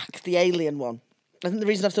in Black, the alien one. I think the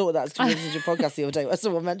reason I've thought of that is because I listened to a podcast the other day where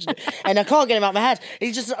someone mentioned it, and I can't get him out of my head.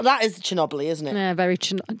 It's just that is Chernobyl, isn't it? yeah, very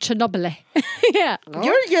Chernobyl. Yeah,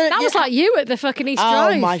 that was like you at the fucking East Oh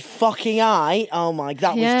Drive. my fucking eye! Oh my,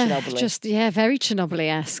 that was Chernobyl. Very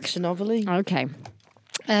Chernobyl-esque. Chernobyl. Okay.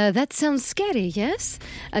 That sounds scary, yes?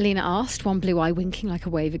 Alina asked, one blue eye winking like a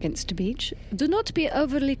wave against a beach. Do not be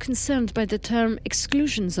overly concerned by the term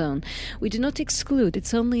exclusion zone. We do not exclude,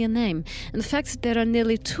 it's only a name. And the fact that there are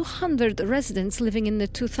nearly 200 residents living in the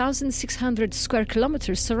 2,600 square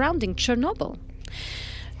kilometres surrounding Chernobyl.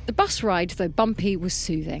 The bus ride, though bumpy, was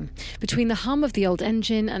soothing. Between the hum of the old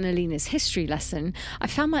engine and Alina's history lesson, I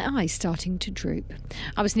found my eyes starting to droop.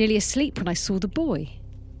 I was nearly asleep when I saw the boy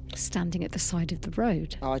standing at the side of the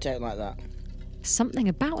road. Oh, I don't like that. Something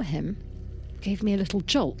about him gave me a little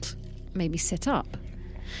jolt, made me sit up.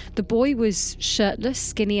 The boy was shirtless,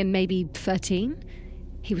 skinny, and maybe 13.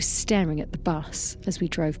 He was staring at the bus as we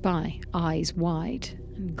drove by, eyes wide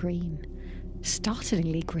and green.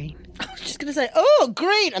 Startlingly green. I was just going to say, oh,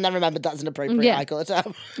 green! And then remembered that's an appropriate eye colour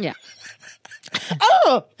term. Yeah.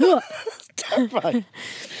 Oh! That's terrifying.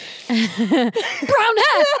 Brown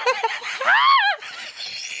hair!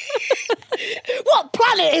 What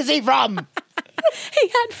planet is he from? He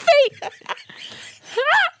had feet.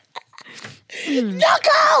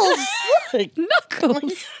 Knuckles!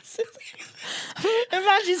 Knuckles.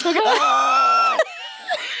 Imagine talking.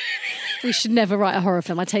 We should never write a horror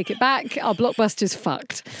film. I take it back. Our blockbuster's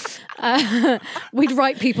fucked. We'd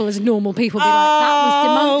write people as normal people. Be like, that was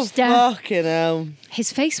the monster. Fucking hell.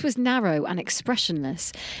 His face was narrow and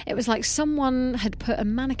expressionless. It was like someone had put a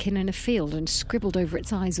mannequin in a field and scribbled over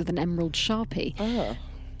its eyes with an emerald Sharpie. Oh.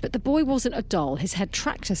 But the boy wasn't a doll. His head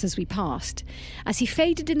tracked us as we passed. As he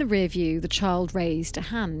faded in the rear view, the child raised a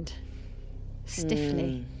hand.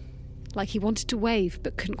 Stiffly. Like he wanted to wave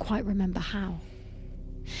but couldn't quite remember how.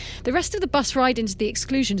 The rest of the bus ride into the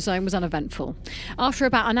exclusion zone was uneventful. After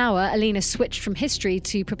about an hour, Alina switched from history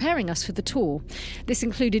to preparing us for the tour. This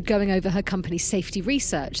included going over her company's safety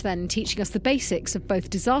research, then teaching us the basics of both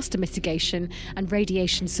disaster mitigation and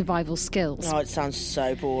radiation survival skills. Oh, it sounds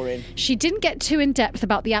so boring. She didn't get too in-depth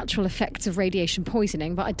about the actual effects of radiation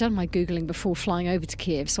poisoning, but I'd done my Googling before flying over to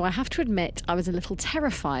Kiev, so I have to admit I was a little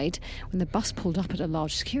terrified when the bus pulled up at a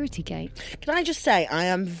large security gate. Can I just say, I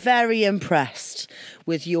am very impressed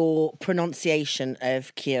with your pronunciation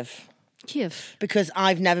of Kiev. Kiev. Because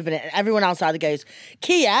I've never been... Everyone else either goes,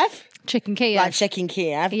 Kiev. Chicken Kiev. Like chicken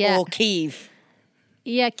Kiev. Yeah. Or Kiev.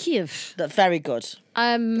 Yeah, Kiev. That's very good.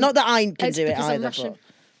 Not that I can do it either, but...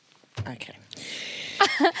 Okay.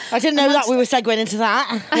 I didn't know that we were segueing into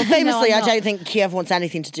that. Well, famously, no, I don't think Kiev wants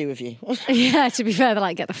anything to do with you. Yeah, to be fair, they're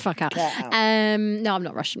like, get the fuck out. Get out. No, I'm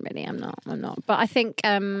not Russian, really. I'm not. But I think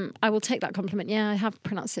I will take that compliment. Yeah, I have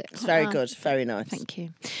pronounced it. It's very good. Very nice. Thank you.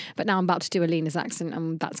 But now I'm about to do Alina's accent,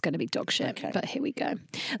 and that's going to be dog shit. Okay. But here we go.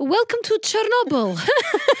 Welcome to Chernobyl.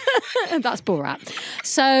 That's Borat.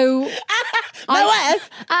 So...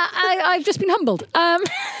 I've just been humbled.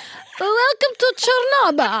 Welcome to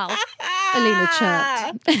Chernobyl. Alina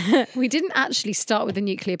chirped. We didn't actually start with the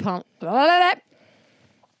nuclear plant.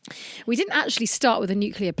 We didn't actually start with the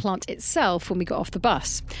nuclear plant itself when we got off the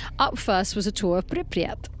bus. Up first was a tour of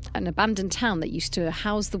Pripyat, an abandoned town that used to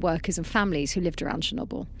house the workers and families who lived around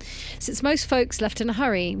Chernobyl. Since most folks left in a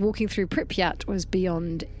hurry, walking through Pripyat was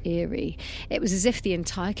beyond eerie. It was as if the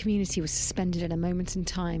entire community was suspended in a moment in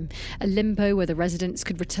time, a limbo where the residents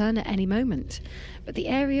could return at any moment. But the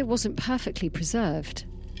area wasn't perfectly preserved.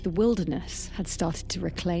 The wilderness had started to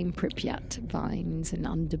reclaim Pripyat, vines and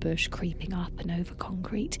underbush creeping up and over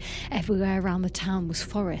concrete. Everywhere around the town was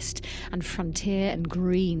forest and frontier and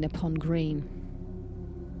green upon green.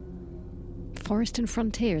 Forest and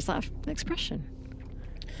frontier, is that an expression?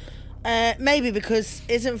 Maybe, because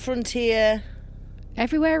isn't frontier...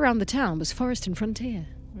 Everywhere around the town was forest and frontier.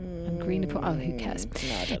 And green upon... Oh, who cares?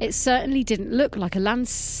 No, it certainly didn't look like a land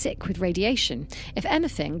sick with radiation. If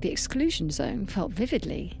anything, the exclusion zone felt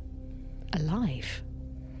vividly alive.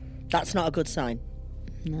 That's not a good sign.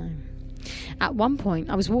 No. At one point,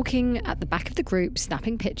 I was walking at the back of the group,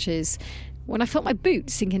 snapping pictures, when I felt my boot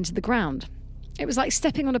sink into the ground. It was like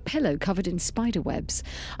stepping on a pillow covered in spider webs.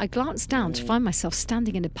 I glanced down to find myself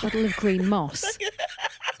standing in a puddle of green moss.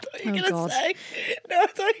 Oh, God. No, I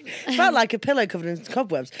thought it felt like a pillow covered in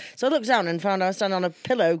cobwebs. So I looked down and found I was standing on a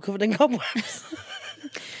pillow covered in cobwebs.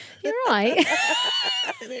 You're right.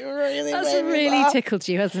 That's really tickled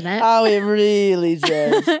you, hasn't it? Oh, it really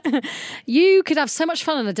did. You could have so much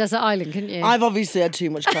fun on a desert island, couldn't you? I've obviously had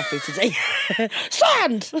too much coffee today.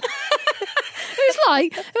 Sand! It's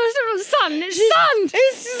like, it was sun, it's sand.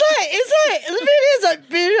 It's the thing is, like,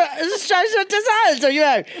 I was stranded on a desert island on your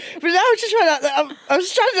own. But now I was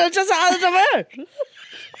stranded on a desert island on my own.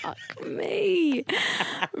 Fuck me.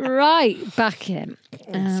 Right, back in.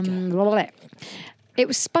 It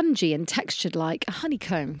was spongy and textured like a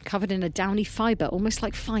honeycomb, covered in a downy fibre, almost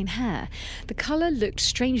like fine hair. The colour looked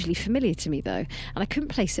strangely familiar to me, though, and I couldn't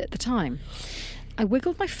place it at the time. I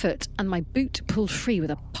wiggled my foot, and my boot pulled free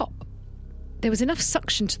with a pop. There was enough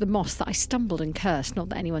suction to the moss that I stumbled and cursed, not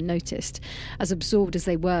that anyone noticed, as absorbed as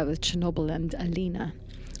they were with Chernobyl and Alina.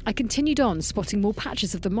 I continued on, spotting more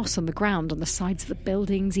patches of the moss on the ground, on the sides of the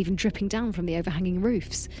buildings, even dripping down from the overhanging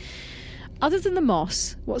roofs. Other than the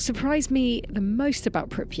moss, what surprised me the most about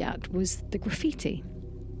Pripyat was the graffiti.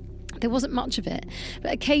 There wasn't much of it,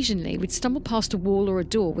 but occasionally we'd stumble past a wall or a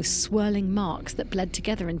door with swirling marks that bled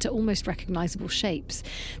together into almost recognisable shapes.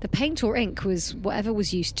 The paint or ink was whatever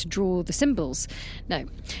was used to draw the symbols. No,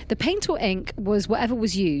 the paint or ink was whatever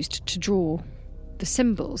was used to draw the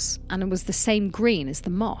symbols, and it was the same green as the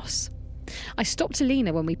moss. I stopped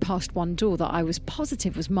Alina when we passed one door that I was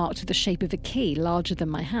positive was marked with the shape of a key larger than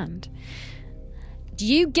my hand. Do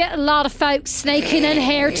you get a lot of folks snaking in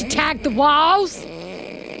here to tag the walls?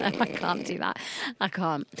 No, I can't do that. I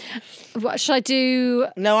can't. What should I do?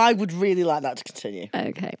 No, I would really like that to continue.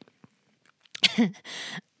 Okay.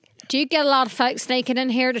 Do you get a lot of folks snaking in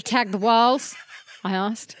here to tag the walls? I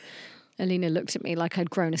asked. Alina looked at me like I'd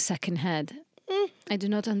grown a second head. I do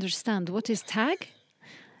not understand. What is tag?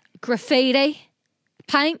 Graffiti?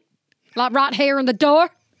 Paint? Like right here on the door?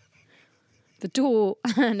 The door...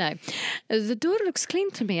 No. The door looks clean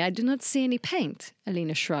to me. I do not see any paint.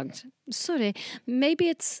 Alina shrugged. Sorry, maybe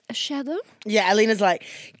it's a shadow? Yeah, Alina's like,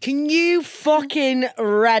 can you fucking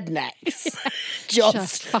rednecks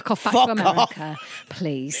just fuck off back to America,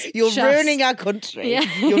 please. You're ruining our country. Yeah.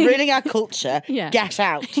 You're ruining our culture. Yeah. Get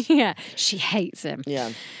out. Yeah, she hates him.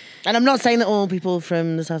 Yeah. And I'm not saying that all people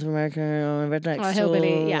from the south of America are rednecks. Or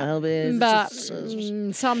hillbilly, yeah. Hillbillies.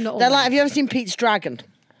 But some not all. They're like, have you ever seen Pete's Dragon?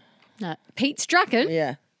 No. Pete's Dragon?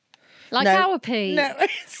 Yeah. Like our Pete? No,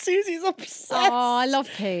 Susie's obsessed. Oh, I love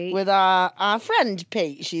Pete. With our friend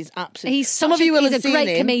Pete. She's absolutely... He's a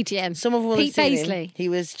great comedian. Some of you will Pete have seen Paisley.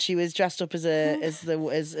 him. She was dressed up as he's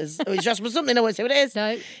dressed up as something, I won't say what it is.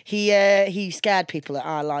 No. He scared people at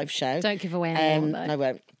our live show. Don't give away any more, though. I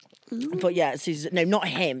won't. But yeah, no, not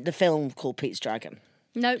him. The film called Pete's Dragon.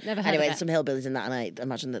 No, never heard anyway, of it. some hillbillies in that, and I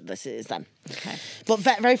imagine that this is them. Okay. But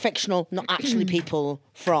very fictional, not actually people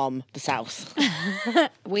from the south.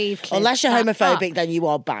 Unless you're homophobic, then you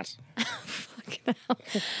are bad. Fucking hell.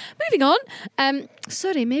 Moving on.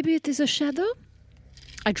 Sorry, maybe it is a shadow?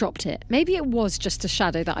 I dropped it. Maybe it was just a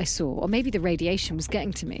shadow that I saw, or maybe the radiation was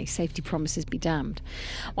getting to me. Safety promises be damned.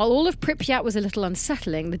 While all of Pripyat was a little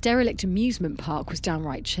unsettling, the derelict amusement park was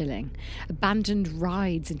downright chilling. Abandoned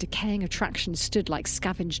rides and decaying attractions stood like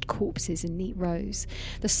scavenged corpses in neat rows.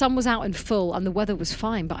 The sun was out in full and the weather was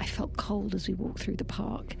fine, but I felt cold as we walked through the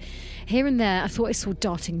park. Here and there, I thought I saw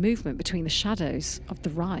darting movement between the shadows of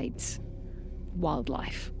the rides.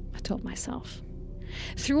 Wildlife, I told myself.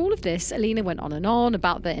 Through all of this, Alina went on and on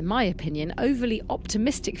about the, in my opinion, overly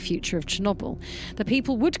optimistic future of Chernobyl. The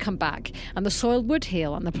people would come back, and the soil would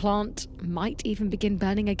heal, and the plant might even begin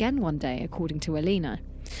burning again one day, according to Alina.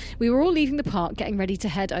 We were all leaving the park, getting ready to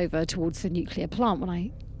head over towards the nuclear plant, when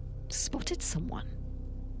I spotted someone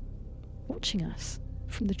watching us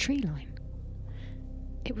from the tree line.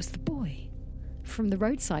 It was the boy from the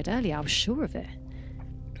roadside earlier, I was sure of it.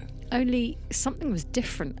 Only something was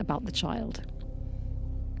different about the child.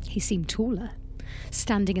 He seemed taller,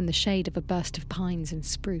 standing in the shade of a burst of pines and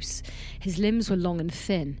spruce. His limbs were long and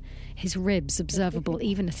thin, his ribs observable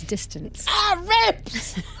even at a distance.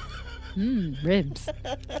 Ribs! Ribs.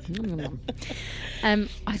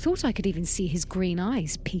 I thought I could even see his green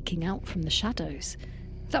eyes peeking out from the shadows.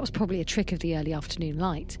 That was probably a trick of the early afternoon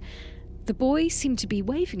light. The boy seemed to be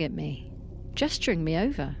waving at me, gesturing me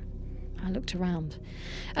over. I looked around.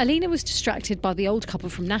 Alina was distracted by the old couple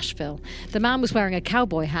from Nashville. The man was wearing a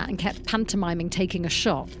cowboy hat and kept pantomiming taking a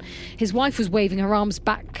shot. His wife was waving her arms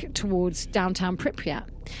back towards downtown Pripyat.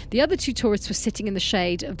 The other two tourists were sitting in the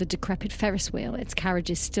shade of the decrepit Ferris wheel, its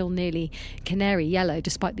carriages still nearly canary yellow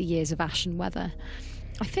despite the years of ash and weather.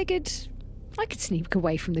 I figured I could sneak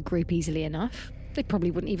away from the group easily enough. They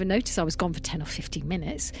probably wouldn't even notice I was gone for 10 or 15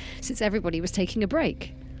 minutes, since everybody was taking a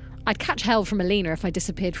break. I'd catch hell from Alina if I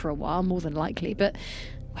disappeared for a while, more than likely, but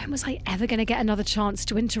when was I ever going to get another chance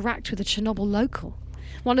to interact with a Chernobyl local?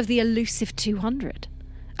 One of the elusive 200.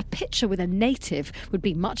 A picture with a native would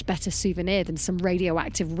be much better souvenir than some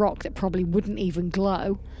radioactive rock that probably wouldn't even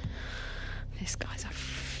glow. This guy's a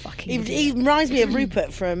fucking He reminds me of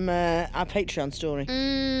Rupert from our Patreon story.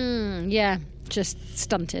 Yeah, just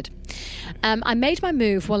stunted. I made my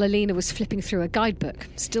move while Alina was flipping through a guidebook,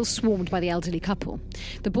 still swarmed by the elderly couple.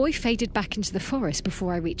 The boy faded back into the forest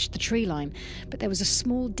before I reached the tree line, but there was a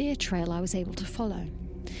small deer trail I was able to follow.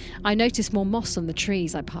 I noticed more moss on the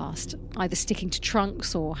trees I passed, either sticking to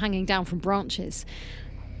trunks or hanging down from branches.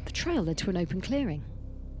 The trail led to an open clearing.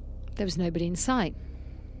 There was nobody in sight.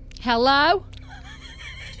 "Hello?"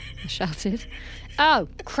 I shouted. "Oh,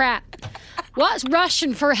 crap. What's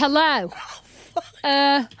Russian for hello?"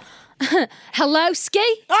 "Hello,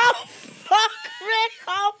 Ski?" Oh, fuck me.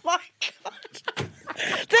 Oh, my God.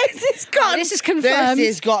 This is confirmed. This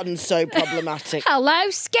has gotten so problematic. "Hello,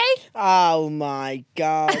 Ski?" Oh, my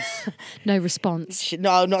God. No response.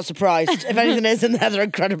 No, not surprised. If anything is in there, they're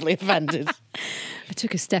incredibly offended. I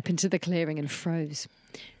took a step into the clearing and froze.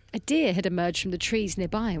 A deer had emerged from the trees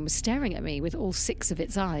nearby and was staring at me with all 6 of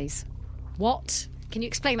its eyes. What? Can you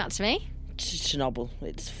explain that to me? Chernobyl.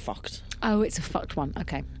 It's fucked. Oh, it's a fucked one.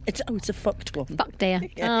 Okay. It's a fucked one. Fuck deer.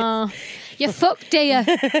 Yeah, Oh, you fuck deer.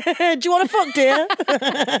 Do you want to fuck deer?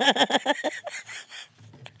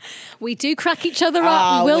 We do crack each other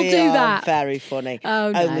up. We will do that. Very funny.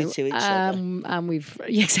 Oh, no. Only to each other. And we've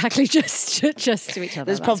exactly just to each other.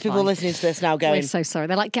 There's probably people listening to this now going, "We're so sorry."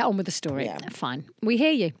 They're like, "Get on with the story." Yeah. Fine. We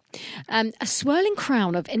hear you. A swirling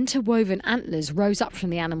crown of interwoven antlers rose up from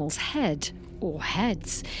the animal's head. Or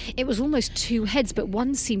heads. It was almost 2 heads, but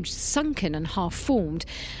one seemed sunken and half-formed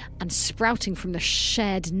and sprouting from the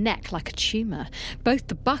shared neck like a tumour. Both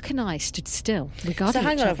the buck and I stood still, regarding So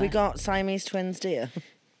hang each on, other. have we got Siamese twins deer?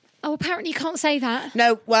 Oh, apparently you can't say that.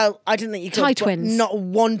 No, well, I didn't think you could. Thai but twins. Not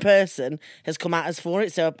one person has come at us for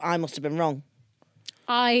it, so I must have been wrong.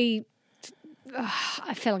 I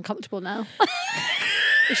feel uncomfortable now.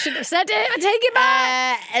 You shouldn't have said it. I take it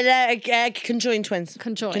back. Conjoined twins.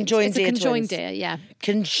 Conjoined. Conjoined It's deer a conjoined twins. deer, yeah.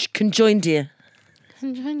 Conjoined deer.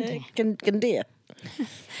 Conjoined deer. Deer.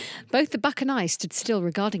 Both the buck and I stood still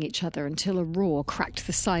regarding each other until a roar cracked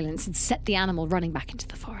the silence and set the animal running back into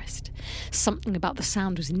the forest. Something about the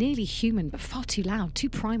sound was nearly human, but far too loud, too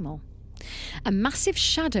primal. A massive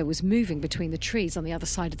shadow was moving between the trees on the other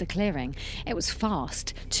side of the clearing. It was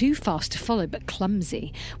fast, too fast to follow, but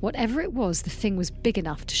clumsy. Whatever it was, the thing was big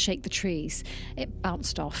enough to shake the trees. It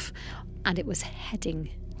bounced off, and it was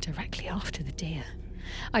heading directly after the deer.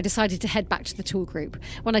 I decided to head back to the tour group.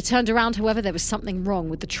 When I turned around, however, there was something wrong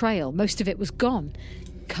with the trail. Most of it was gone,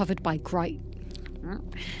 covered by bright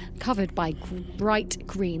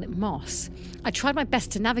green moss. I tried my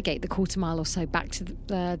best to navigate the quarter mile or so back to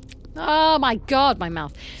the... Oh, my God, my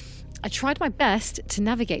mouth. I tried my best to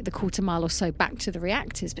navigate the quarter mile or so back to the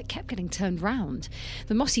reactors, but kept getting turned round.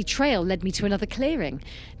 The mossy trail led me to another clearing,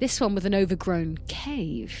 this one with an overgrown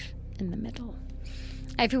cave in the middle.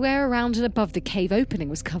 Everywhere around and above the cave opening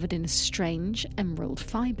was covered in strange emerald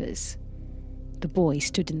fibres. The boy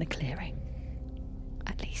stood in the clearing.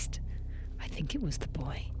 At least, I think it was the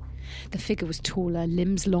boy. The figure was taller,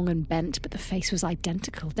 limbs long and bent, but the face was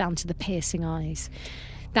identical, down to the piercing eyes.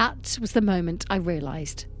 That was the moment I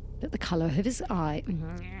realised that the colour of his eye...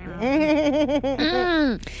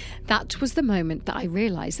 That was the moment that I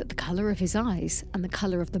realised that the colour of his eyes and the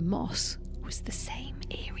colour of the moss was the same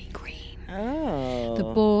eerie green. Oh. The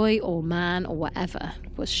boy or man or whatever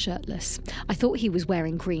was shirtless. I thought he was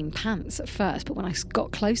wearing green pants at first, but when I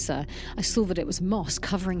got closer, I saw that it was moss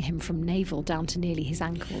covering him from navel down to nearly his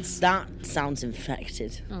ankles. That sounds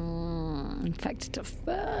infected. Oh, infected to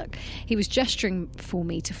fuck. He was gesturing for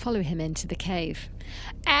me to follow him into the cave.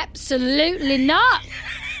 Absolutely not!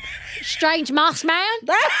 Strange moss man!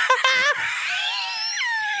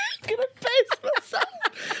 I'm gonna piss myself.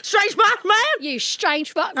 Strange moth man! You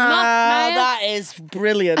strange moth man! That is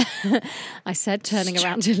brilliant. I said, turning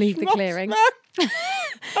around to leave the clearing.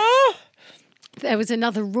 There was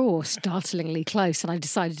another roar startlingly close, and I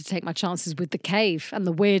decided to take my chances with the cave and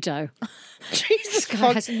the weirdo. Jesus This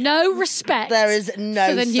guy has no respect There is no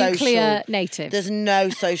for the nuclear social, native. There's no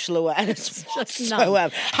social awareness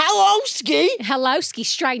whatsoever. Hello, ski. Hello, ski,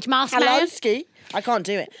 strange moss Hello, man. ski. I can't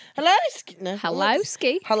do it. Hello, ski. No, Hello,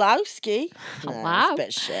 ski. Hello, ski. No, Hello. it's a bit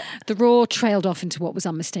of shit. The roar trailed off into what was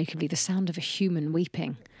unmistakably the sound of a human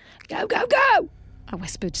weeping. Go, go, go! I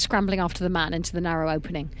whispered, scrambling after the man into the narrow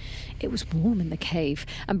opening. It was warm in the cave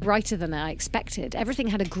and brighter than I expected. Everything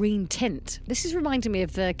had a green tint. This is reminding me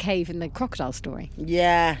of the cave in the crocodile story.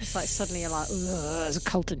 Yes. It's like suddenly you're like, ugh, there's a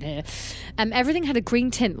cult in here. Everything had a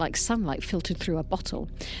green tint like sunlight filtered through a bottle.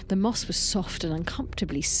 The moss was soft and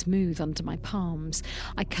uncomfortably smooth under my palms.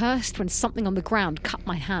 I cursed when something on the ground cut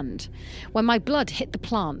my hand. When my blood hit the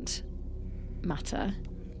plant matter...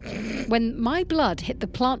 When my blood hit the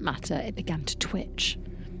plant matter, it began to twitch.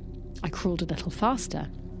 I crawled a little faster.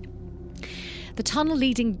 The tunnel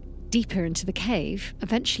leading deeper into the cave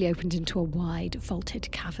eventually opened into a wide,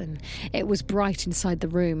 vaulted cavern. It was bright inside the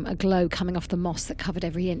room, a glow coming off the moss that covered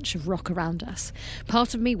every inch of rock around us.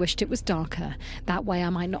 Part of me wished it was darker. That way I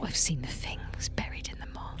might not have seen the things buried in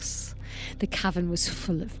the moss. The cavern was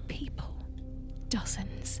full of people.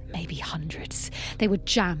 Dozens, maybe hundreds. They were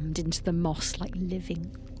jammed into the moss like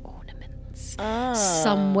living ornaments.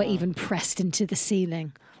 Some were even pressed into the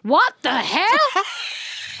ceiling. What the hell?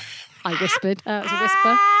 I whispered. It was a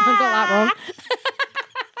whisper. I got that wrong.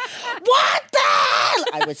 What the hell?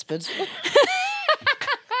 I whispered.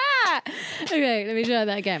 Okay, let me try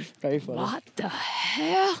that again. Very funny. What the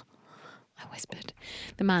hell? I whispered.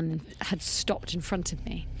 The man had stopped in front of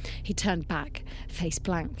me. He turned back, face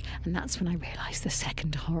blank, and that's when I realised the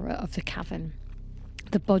second horror of the cavern.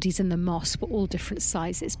 The bodies in the moss were all different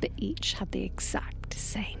sizes, but each had the exact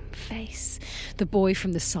same face. The boy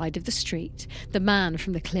from the side of the street, the man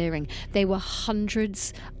from the clearing. They were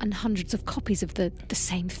hundreds and hundreds of copies of the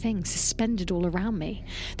same thing, suspended all around me.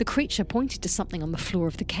 The creature pointed to something on the floor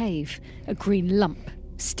of the cave, a green lump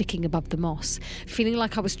sticking above the moss. Feeling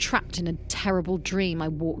like I was trapped in a terrible dream, I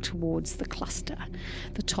walked towards the cluster.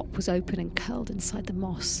 The top was open and curled inside the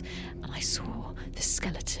moss, and I saw the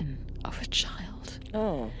skeleton of a child.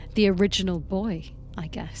 Oh. The original boy, I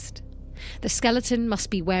guessed. The skeleton must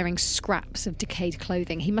be wearing scraps of decayed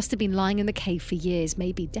clothing. He must have been lying in the cave for years,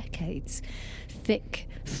 maybe decades. Thick,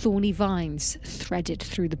 thorny vines threaded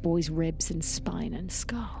through the boy's ribs and spine and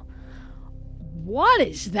skull. What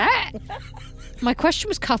is that? My question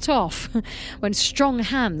was cut off when strong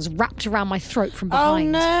hands wrapped around my throat from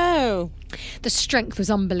behind. Oh, no. The strength was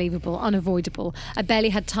unbelievable, unavoidable. I barely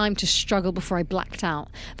had time to struggle before I blacked out.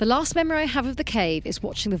 The last memory I have of the cave is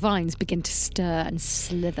watching the vines begin to stir and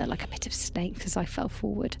slither like a pit of snakes as I fell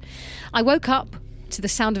forward. I woke up to the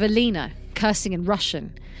sound of Alina cursing in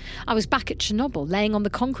Russian. I was back at Chernobyl, laying on the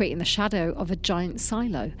concrete in the shadow of a giant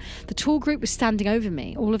silo. The tall group was standing over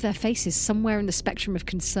me, all of their faces somewhere in the spectrum of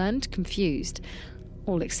concerned, confused,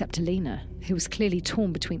 all except Alina, who was clearly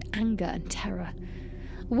torn between anger and terror.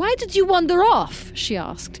 "Why did you wander off?" she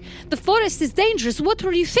asked. "The forest is dangerous. What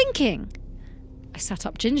were you thinking?" I sat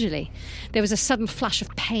up gingerly. There was a sudden flash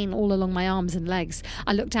of pain all along my arms and legs.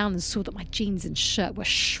 I looked down and saw that my jeans and shirt were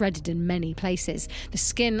shredded in many places, the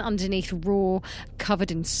skin underneath raw,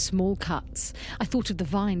 covered in small cuts. I thought of the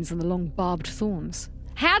vines and the long barbed thorns.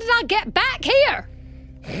 "How did I get back here?"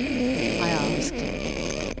 I asked.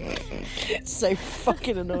 It's so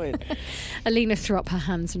fucking annoying. Alina threw up her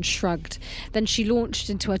hands and shrugged. Then she launched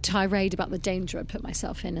into a tirade about the danger I'd put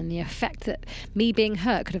myself in and the effect that me being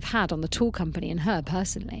hurt could have had on the tool company and her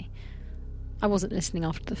personally. I wasn't listening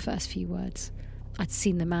after the first few words. I'd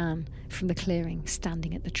seen the man from the clearing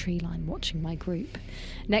standing at the tree line watching my group.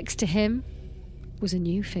 Next to him was a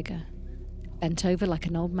new figure, bent over like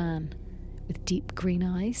an old man, with deep green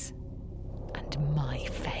eyes and my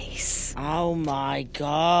face. Oh my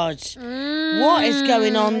God. What is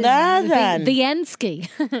going on there then? The Ensky.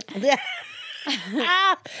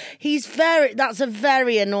 That's a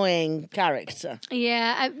very annoying character.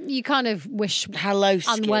 Yeah, you kind of wish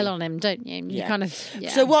unwell on him, don't you? You kind of.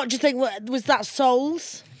 Yeah. So what do you think? Was that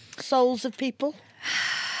souls of people?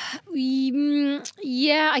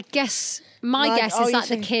 Yeah, I guess my guess is that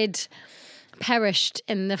the kid perished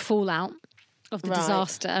in the fallout of the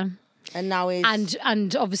disaster, and now he's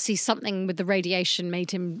and obviously something with the radiation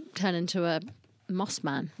made him turn into a moss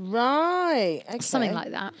man. Right, okay. Something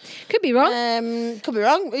like that. Could be wrong. Could be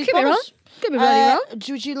wrong. Could be wrong. Could be really wrong.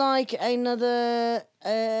 Would you like another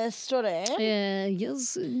story?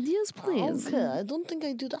 Yes, please. Okay, I don't think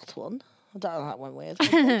I do that one. That went weird.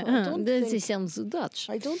 This sounds Dutch.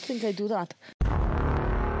 I don't think I do that.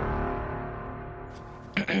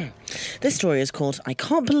 This story is called I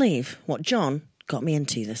Can't Believe What John Got Me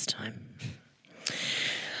Into This Time.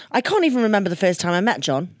 I can't even remember the first time I met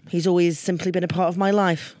John. He's always simply been a part of my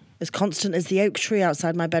life, as constant as the oak tree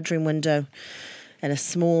outside my bedroom window in a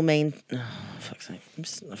small main... Oh, fuck's sake.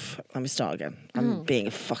 Let me start again. I'm being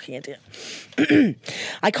a fucking idiot.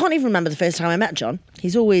 I can't even remember the first time I met John.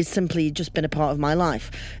 He's always simply just been a part of my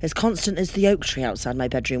life, as constant as the oak tree outside my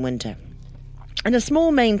bedroom window. In a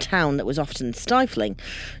small Maine town that was often stifling,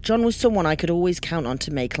 John was someone I could always count on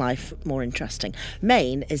to make life more interesting.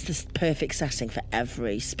 Maine is the perfect setting for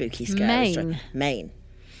every spooky, scary story. Maine.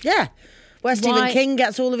 Yeah. Where Stephen King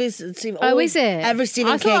gets all of his... is it? Every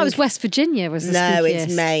Stephen King... I thought it was West Virginia was the spookiest. No,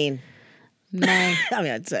 it's Maine. Maine. I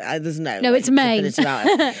mean, I'd say, there's no... No, it's Maine.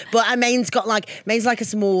 But Maine's like a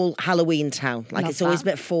small Halloween town. Like, it's always a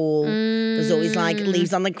bit fall. There's always, like, leaves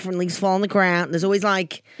fall on the ground. There's always,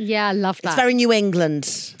 like... Yeah, I love that. It's very New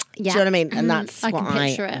England. Yeah. Do you know what I mean? And that's what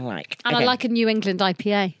I like. And I like a New England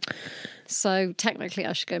IPA. So technically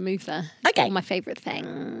I should go move there. Okay. All my favourite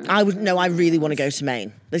thing. I really want to go to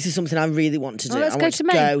Maine. This is something I really want to do. Let's I go want to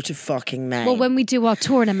Maine. Go to fucking Maine. Well, when we do our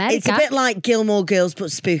tour in America. It's a bit like Gilmore Girls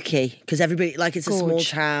but spooky because everybody, like, it's a small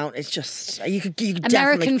town. It's just, you could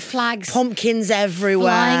American flags. Pumpkins everywhere.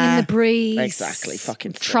 Flying in the breeze. Exactly.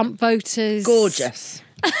 Fucking Trump voters. Gorgeous.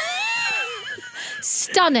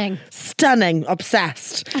 Stunning.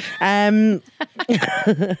 Obsessed. John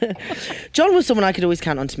was someone I could always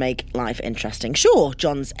count on to make life interesting. Sure,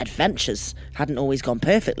 John's adventures hadn't always gone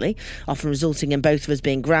perfectly, often resulting in both of us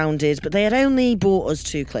being grounded, but they had only brought us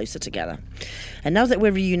two closer together. And now that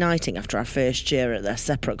we're reuniting after our first year at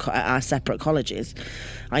our separate colleges,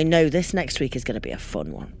 I know this next week is going to be a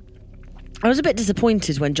fun one. I was a bit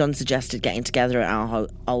disappointed when John suggested getting together at our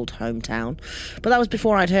old hometown, but that was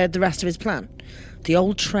before I'd heard the rest of his plan. The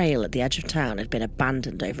old trail at the edge of town had been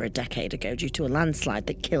abandoned over a decade ago due to a landslide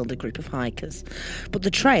that killed a group of hikers. But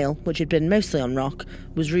the trail, which had been mostly on rock,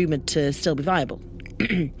 was rumoured to still be viable.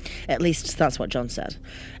 At least that's what John said,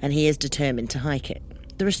 and he is determined to hike it.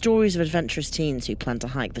 There are stories of adventurous teens who plan to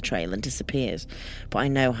hike the trail and disappears, but I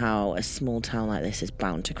know how a small town like this is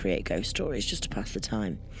bound to create ghost stories just to pass the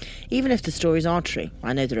time. Even if the stories are true,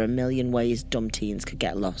 I know there are a million ways dumb teens could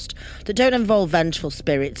get lost that don't involve vengeful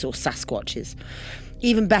spirits or Sasquatches.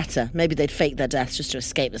 Even better, maybe they'd fake their deaths just to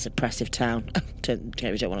escape this oppressive town. We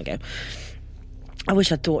don't want to go. I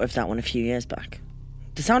wish I'd thought of that one a few years back.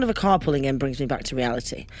 The sound of a car pulling in brings me back to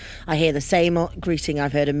reality. I hear the same greeting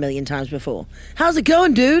I've heard a million times before. How's it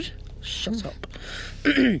going, dude? Shut up.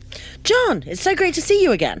 John, it's so great to see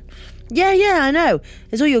you again. Yeah, I know.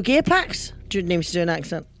 Is all your gear packed? Do you need me to do an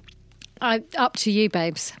accent? Up to you,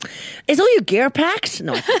 babes. Is all your gear packed?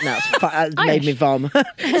 No, that made me vomit.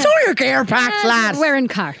 Is all your gear packed, lad? We're in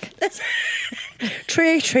Cork.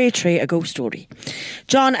 Tree, a ghost story.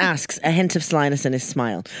 John asks, a hint of slyness in his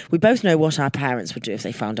smile. We both know what our parents would do if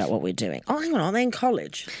they found out what we're doing. Oh, hang on, aren't they in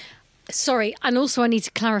college? Sorry, and also I need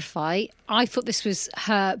to clarify. I thought this was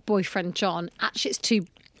her boyfriend, John. Actually, it's two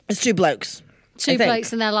blokes. Two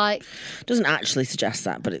blokes, and they're like... Doesn't actually suggest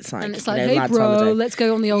that, but it's like... And it's like, hey, bro, let's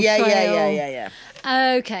go on the old trail. Yeah.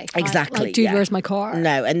 Okay. Exactly. Like, dude, where's my car?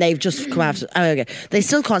 No, and they've just come out... Oh, okay. They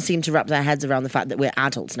still can't seem to wrap their heads around the fact that we're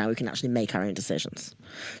adults now. We can actually make our own decisions.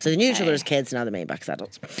 So they knew each other as kids, now they're made back as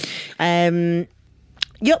adults.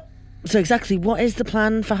 Yep. So exactly, what is the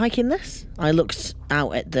plan for hiking this? I looked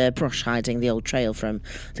out at the brush hiding the old trail from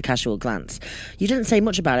the casual glance. You didn't say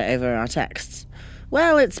much about it over our texts.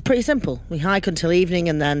 Well, it's pretty simple. We hike until evening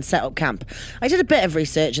and then set up camp. I did a bit of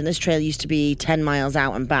research and this trail used to be 10 miles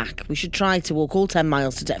out and back. We should try to walk all 10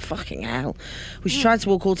 miles today. Fucking hell. We should try to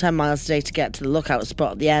walk all 10 miles today to get to the lookout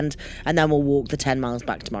spot at the end, and then we'll walk the 10 miles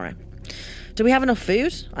back tomorrow. Do we have enough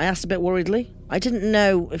food? I asked a bit worriedly. I didn't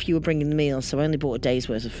know if you were bringing the meal, so I only bought a day's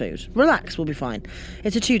worth of food. Relax, we'll be fine.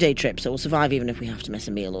 It's a 2-day trip, so we'll survive even if we have to miss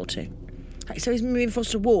a meal or two. So he's moving for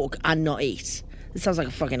us to walk and not eat. This sounds like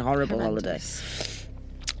a fucking horrible holiday.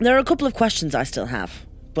 There are a couple of questions I still have,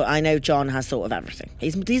 but I know John has thought of everything.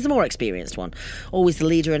 He's the more experienced one, always the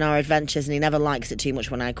leader in our adventures, and he never likes it too much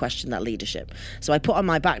when I question that leadership. So I put on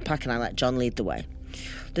my backpack and I let John lead the way.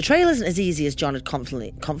 The trail isn't as easy as John had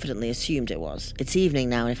confidently assumed it was. It's evening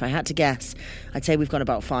now, and if I had to guess, I'd say we've gone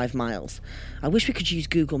about 5 miles. I wish we could use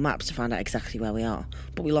Google Maps to find out exactly where we are,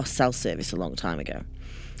 but we lost cell service a long time ago.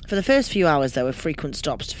 For the first few hours, there were frequent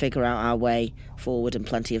stops to figure out our way forward and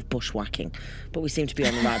plenty of bushwhacking, but we seem to be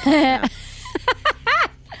on the right path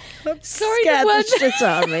now. Sorry, scared the shit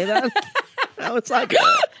out of me then. I was like...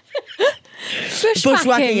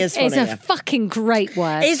 Bushwhacking is funny, a fucking great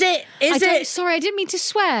word. Is it? Sorry, I didn't mean to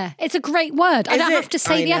swear. It's a great word. I don't have to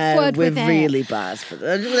say the F word with it. We're really bad for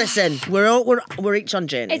that. Listen, we're each on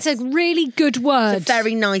journeys. It's a really good word. It's a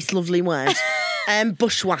very nice, lovely word.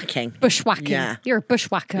 Bushwhacking. Bushwhacking. Yeah. You're a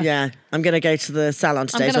bushwhacker. Yeah. I'm going to go to the salon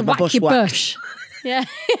today. I'm going to whack your bush. Yeah.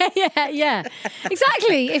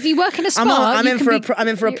 Exactly. If you work in a spa, I'm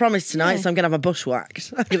in for a promise tonight, so I'm going to have my bush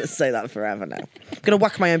whacked. I'm going to say that forever now. I'm going to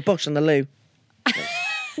whack my own bush on the loo.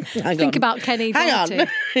 Think about Kenny. Hang on.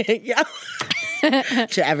 Yeah.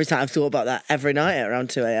 Every time I've thought about that every night at around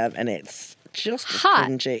 2 a.m. and it's just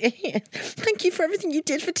cringy. Thank you for everything you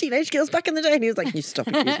did for teenage girls back in the day. And he was like, you stop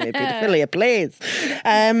accusing me of paedophilia, please.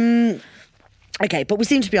 Okay, but we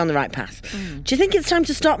seem to be on the right path. Do you think it's time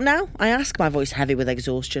to stop now? I ask, my voice heavy with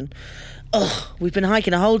exhaustion. We've been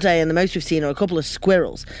hiking a whole day and the most we've seen are a couple of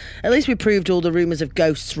squirrels. At least we proved all the rumours of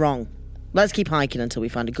ghosts wrong. Let's keep hiking until we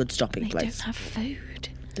find a good stopping place. They don't have food.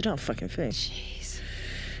 They don't have fucking food. Jeez.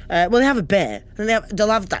 Well, they have a bit. And they'll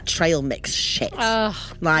have that trail mix shit.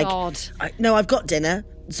 Oh, God. I've got dinner,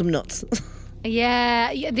 some nuts.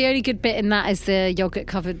 Yeah, the only good bit in that is the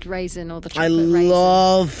yogurt-covered raisin or the chocolate raisin. I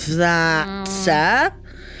love that.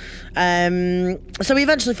 So we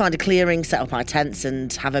eventually find a clearing, set up our tents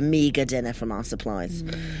and have a meagre dinner from our supplies.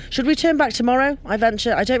 Should we turn back tomorrow? I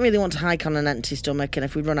venture. I don't really want to hike on an empty stomach, and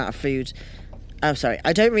if we run out of food... I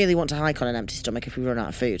don't really want to hike on an empty stomach if we run out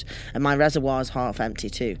of food, and my reservoir's half empty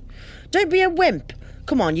too. Don't be a wimp.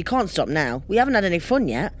 Come on, you can't stop now. We haven't had any fun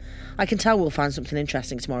yet. I can tell we'll find something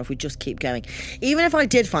interesting tomorrow if we just keep going. Even if I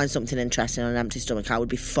did find something interesting on an empty stomach, I would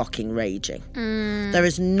be fucking raging. There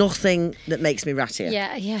is nothing that makes me rattier.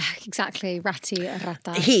 Yeah, exactly.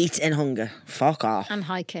 Rata. Heat and hunger. Fuck off. And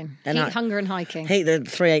hiking. Hunger and hiking. Hate the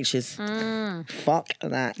 3 H's. Fuck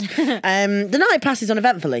that. The night passes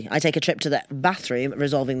uneventfully. I take a trip to the bathroom,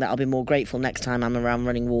 resolving that I'll be more grateful next time I'm around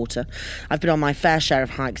running water. I've been on my fair share of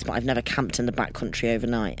hikes, but I've never camped in the backcountry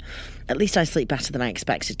overnight. At least I sleep better than I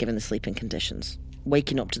expected, given the sleeping conditions.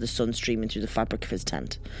 Waking up to the sun streaming through the fabric of his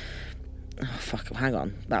tent. Oh, fuck, hang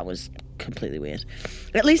on. That was completely weird.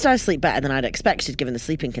 At least I sleep better than I'd expected, given the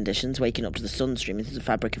sleeping conditions, waking up to the sun streaming through the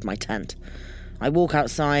fabric of my tent. I walk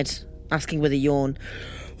outside, asking with a yawn,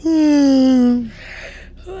 you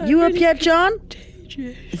up yet, John?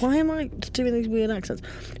 Why am I doing these weird accents?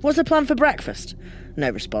 What's the plan for breakfast? No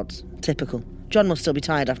response. Typical. John must still be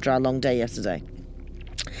tired after our long day yesterday.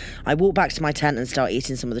 I walk back to my tent and start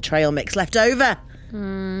eating some of the trail mix left over.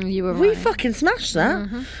 You were right. We fucking smashed that.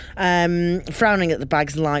 Frowning at the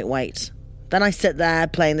bag's lightweight. Then I sit there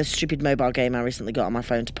playing the stupid mobile game I recently got on my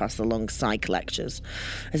phone to pass the long psych lectures.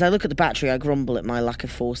 As I look at the battery, I grumble at my lack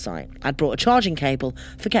of foresight. I'd brought a charging cable,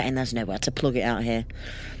 forgetting there's nowhere to plug it out here.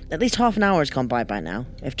 At least half an hour has gone by now.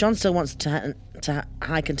 If John still wants to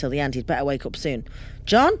hike until the end, he'd better wake up soon.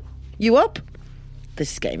 John, you up?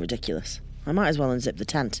 This is getting ridiculous. I might as well unzip the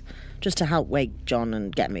tent, just to help wake John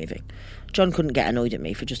and get moving. John couldn't get annoyed at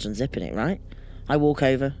me for just unzipping it, right? I walk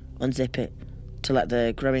over, unzip it, to let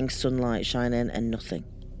the growing sunlight shine in, and nothing.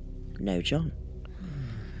 No John.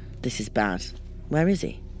 This is bad. Where is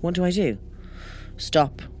he? What do I do?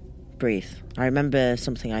 Stop. Breathe. I remember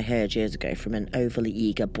something I heard years ago from an overly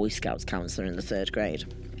eager Boy Scouts counsellor in the 3rd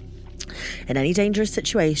grade. In any dangerous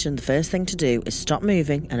situation, the first thing to do is stop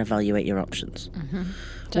moving and evaluate your options.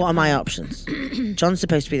 What are my options? John's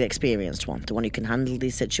supposed to be the experienced one, the one who can handle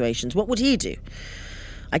these situations. What would he do?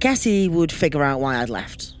 I guess he would figure out why I'd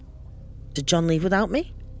left. Did John leave without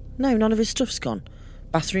me? No, none of his stuff's gone.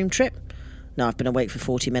 Bathroom trip? No, I've been awake for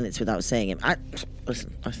 40 minutes without seeing him.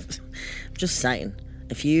 Listen, I'm just saying,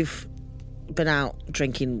 if you've been out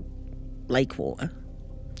drinking lake water...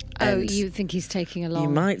 you think he's taking a long... You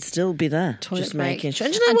might still be there. Toilet just break. making sure.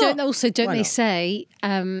 And you know don't they say,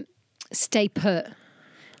 stay put?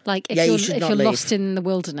 Like, if you're leave. lost in the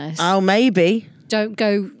wilderness... Oh, maybe. Don't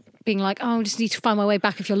go being like, oh, I just need to find my way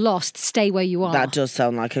back. If you're lost, stay where you are. That does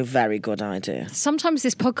sound like a very good idea. Sometimes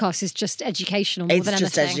this podcast is just educational more than anything.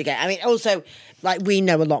 It's just educational. I mean, also, like, we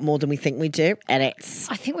know a lot more than we think we do, and it's...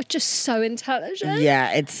 I think we're just so intelligent.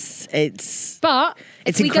 Yeah, it's... But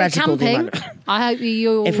if we go camping, I hope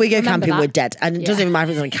you'll If we go camping, that. We're dead. And it doesn't even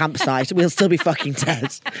matter if it's on a campsite, we'll still be fucking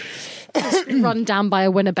dead. Run down by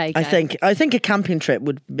a Winnebago. I think a camping trip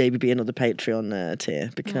would maybe be another Patreon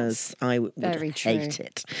tier because I would hate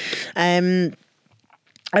it.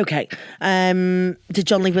 Okay. Did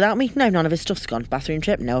John leave without me? No, none of his stuff's gone. Bathroom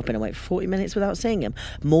trip? No, I've been away for 40 minutes without seeing him.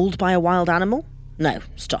 Mauled by a wild animal? No,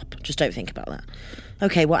 stop. Just don't think about that.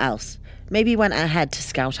 Okay, what else? Maybe he went ahead to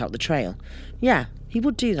scout out the trail. Yeah, he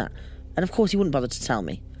would do that. And of course he wouldn't bother to tell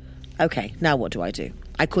me. Okay, now what do?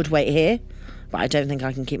 I could wait here, but I don't think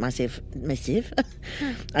I can keep myself...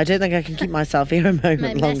 I don't think I can keep myself here a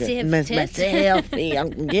moment longer. Myself. I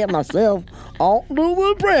can get myself out to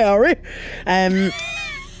the prairie.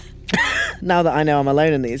 Now that I know I'm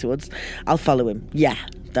alone in these woods, I'll follow him. Yeah,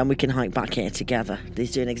 then we can hike back here together.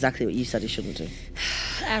 He's doing exactly what you said he shouldn't do.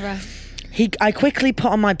 Error. I quickly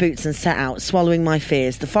put on my boots and set out, swallowing my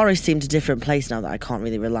fears. The forest seemed a different place now that I can't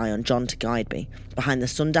really rely on John to guide me. Behind the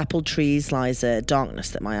sun-dappled trees lies a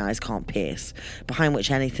darkness that my eyes can't pierce, behind which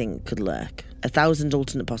anything could lurk. 1,000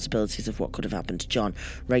 alternate possibilities of what could have happened to John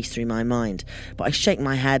race through my mind, but I shake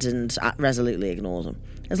my head and resolutely ignore them.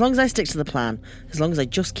 As long as I stick to the plan, as long as I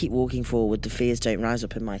just keep walking forward, the fears don't rise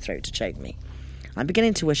up in my throat to choke me. I'm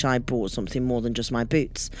beginning to wish I bought something more than just my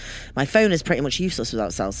boots. My phone is pretty much useless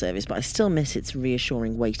without cell service, but I still miss its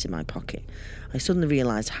reassuring weight in my pocket. I suddenly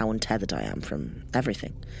realised how untethered I am from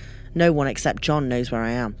everything. No one except John knows where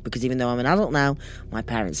I am, because even though I'm an adult now, my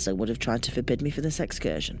parents still would have tried to forbid me for this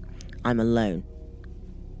excursion. I'm alone,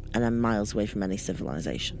 and I'm miles away from any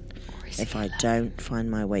civilization. If I don't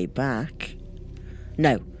find my way back...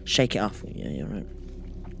 No, shake it off. Yeah, you're right.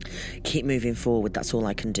 Keep moving forward, that's all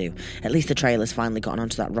I can do. At least the trail has finally gotten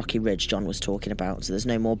onto that rocky ridge John was talking about, so there's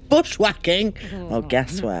no more bushwhacking or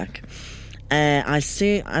guesswork.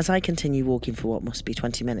 As I continue walking for what must be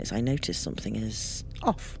 20 minutes, I notice something is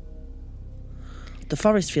off. The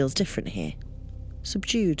forest feels different here.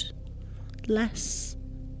 Subdued. Less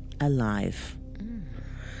alive.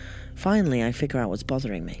 Finally, I figure out what's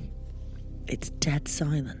bothering me. It's dead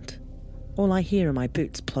silent. All I hear are my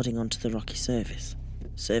boots plodding onto the rocky surface.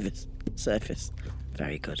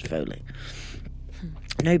 Very good, Foley.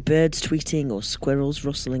 No birds tweeting or squirrels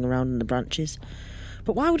rustling around in the branches.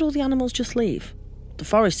 But why would all the animals just leave? The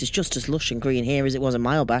forest is just as lush and green here as it was a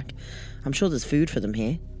mile back. I'm sure there's food for them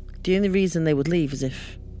here. The only reason they would leave is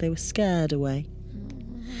if they were scared away.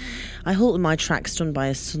 I halt in my tracks, stunned by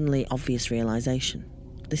a suddenly obvious realisation.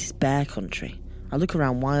 This is bear country. I look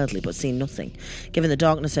around wildly, but see nothing. Given the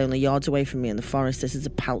darkness only yards away from me in the forest, this is a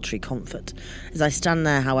paltry comfort. As I stand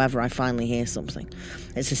there, however, I finally hear something.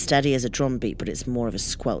 It's as steady as a drum beat, but it's more of a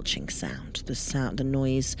squelching sound. The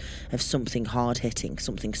noise of something hard hitting,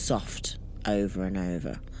 something soft, over and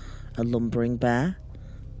over. A lumbering bear?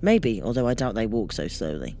 Maybe, although I doubt they walk so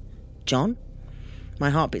slowly. John? My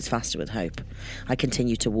heart beats faster with hope. I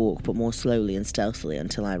continue to walk, but more slowly and stealthily,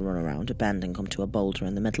 until I run around a bend and come to a boulder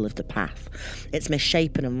in the middle of the path. It's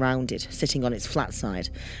misshapen and rounded, sitting on its flat side,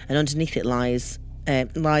 and underneath it lies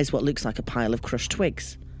what looks like a pile of crushed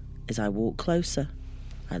twigs. As I walk closer,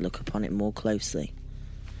 I look upon it more closely.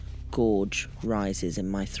 Gorge rises in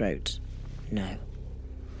my throat. No,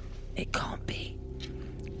 it can't be.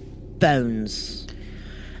 Bones.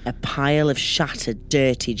 A pile of shattered,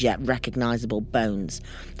 dirty, yet recognisable bones.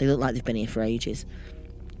 They look like they've been here for ages.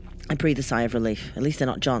 I breathe a sigh of relief. At least they're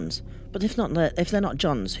not John's. But if they're not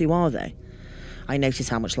John's, who are they? I notice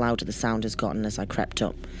how much louder the sound has gotten as I crept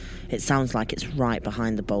up. It sounds like it's right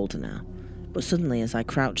behind the boulder now. But suddenly, as I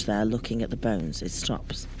crouch there looking at the bones, it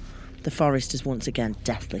stops. The forest is once again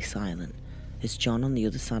deathly silent. Is John on the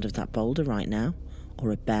other side of that boulder right now?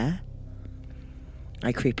 Or a bear?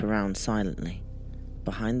 I creep around silently.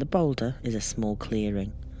 Behind the boulder is a small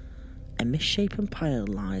clearing. A misshapen pile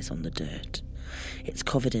lies on the dirt. It's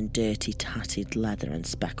covered in dirty, tattered leather and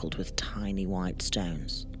speckled with tiny white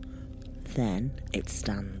stones. Then it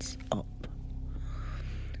stands up.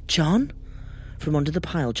 John? From under the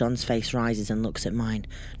pile, John's face rises and looks at mine.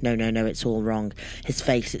 No, it's all wrong. His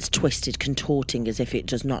face, it's twisted, contorting as if it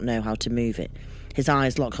does not know how to move it. His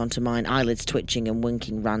eyes lock onto mine, eyelids twitching and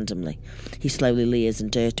winking randomly. He slowly leers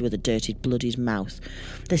with a dirty, bloodied mouth.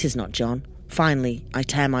 This is not John. Finally, I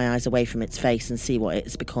tear my eyes away from its face and see what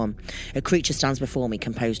it's become. A creature stands before me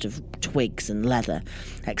composed of twigs and leather,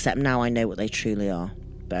 except now I know what they truly are.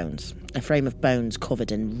 Bones. A frame of bones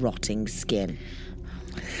covered in rotting skin.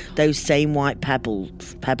 Those same white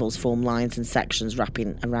pebbles form lines and sections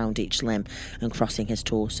wrapping around each limb and crossing his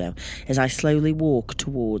torso. As I slowly walk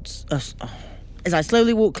closer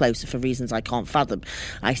for reasons I can't fathom,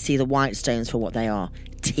 I see the white stones for what they are.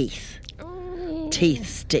 Teeth. Teeth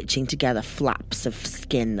stitching together flaps of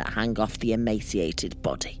skin that hang off the emaciated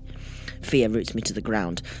body. Fear roots me to the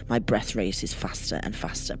ground. My breath races faster and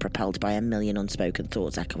faster, propelled by a million unspoken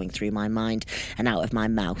thoughts echoing through my mind and out of my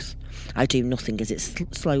mouth. I do nothing as it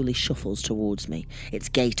slowly shuffles towards me, its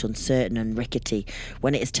gait uncertain and rickety.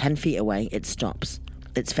 When it is 10 feet away, it stops.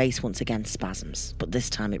 Its face once again spasms, but this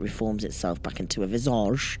time it reforms itself back into a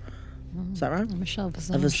visage. Is that right? Michelle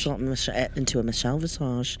Visage. Into a Michelle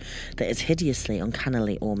Visage that is hideously,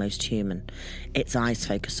 uncannily, almost human. Its eyes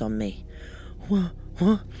focus on me. What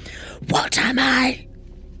am I?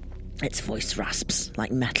 Its voice rasps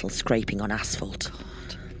like metal scraping on asphalt.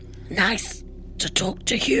 God. Nice to talk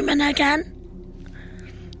to human again.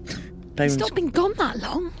 He's not been gone that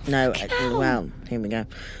long. No, well, here we go.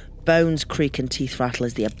 Bones creak and teeth rattle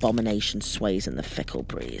as the abomination sways in the fickle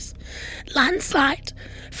breeze. Landslide.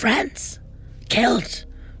 Friends. Killed.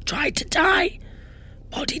 Tried to die.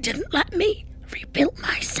 Body didn't let me. Rebuilt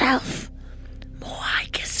myself. More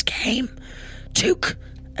hikers came. Took.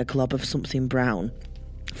 A glob of something brown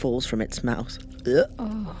falls from its mouth.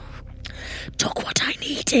 Oh. Took what I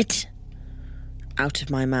needed. Out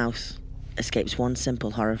of my mouth escapes one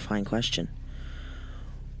simple, horrifying question.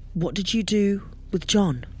 What did you do with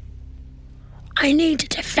John? I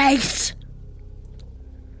needed a face.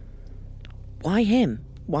 Why him?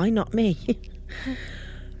 Why not me?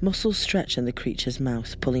 Muscles stretch in the creature's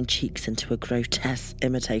mouth, pulling cheeks into a grotesque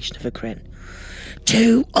imitation of a grin.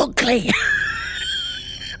 Too ugly.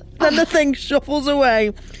 Then the thing shuffles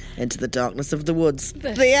away into the darkness of the woods.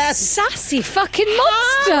 The end. Sassy fucking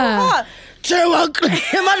monster. Too ugly.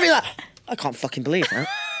 It might be like, I can't fucking believe that.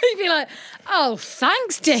 You'd be like, oh,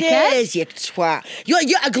 thanks, dickhead. Cheers, you twat.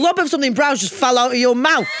 A glob of something brown just fell out of your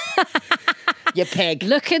mouth. You pig.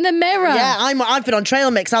 Look in the mirror. Yeah, I've been on trail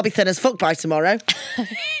mix. I'll be thin as fuck by tomorrow. Hang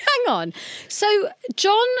on. So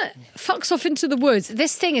John fucks off into the woods.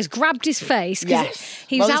 This thing has grabbed his face. Yes.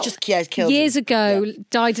 He was out killed years him. ago,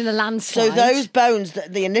 died in a landslide. So those bones,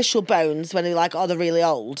 the initial bones, when they're like, they're really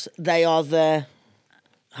old, they are the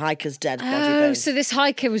hiker's dead body bones. So this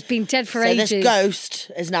hiker was been dead for ages. So this ghost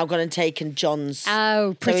has now gone and taken John's.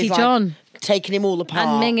 Oh, pretty so John. Taking him all apart.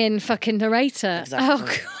 And minging fucking narrator. Exactly. Oh,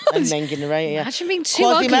 God. And minging narrator, yeah. Imagine being too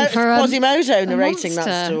ugly for Quasimodo narrating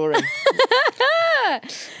that story.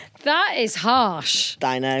 That is harsh.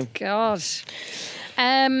 I know. God.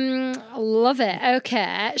 Love it.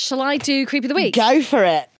 Okay. Shall I do Creep of the Week? Go for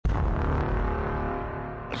it.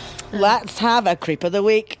 Let's have a Creep of the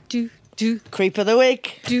Week. Do. Creep of the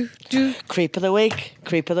Week. Do. Creep of the Week.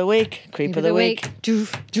 Creep of the Week. Creep of the Week. Do.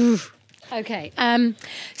 Okay.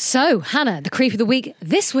 So, Hannah, the Creep of the Week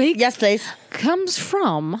this week. Yes, please. Comes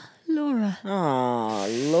from Laura. Oh,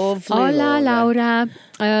 lovely. Hola, Laura.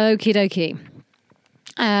 Okie dokie.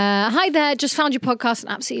 Hi there, just found your podcast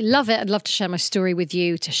and absolutely love it. I'd love to share my story with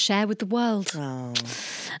you, to share with the world. Oh.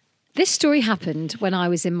 This story happened when I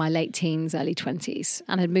was in my late teens, early 20s,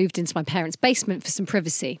 and had moved into my parents' basement for some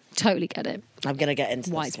privacy. Totally get it. I'm going to get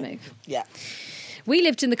into Wise move. Yeah. We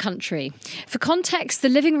lived in the country. For context, the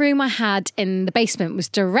living room I had in the basement was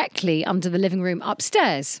directly under the living room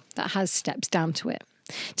upstairs that has steps down to it.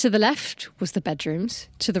 To the left was the bedrooms,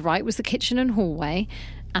 to the right was the kitchen and hallway,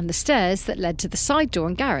 and the stairs that led to the side door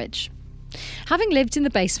and garage. Having lived in the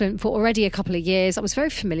basement for already a couple of years, I was very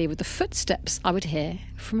familiar with the footsteps I would hear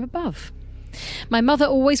from above. My mother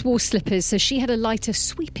always wore slippers, so she had a lighter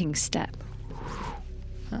sweeping step.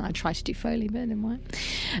 I tried to do Foley, but it didn't work.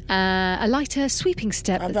 A lighter sweeping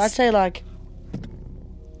step. I'd say like...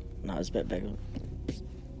 No, it's a bit bigger.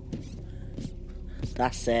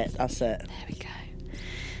 That's it. There we go.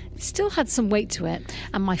 It still had some weight to it,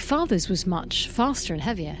 and my father's was much faster and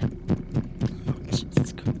heavier.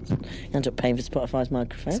 Jesus Christ. You end up paying for Spotify's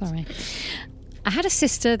microphone. Sorry. I had a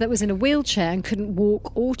sister that was in a wheelchair and couldn't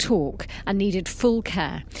walk or talk and needed full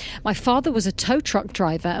care. My father was a tow truck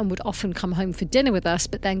driver and would often come home for dinner with us,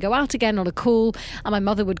 but then go out again on a call, and my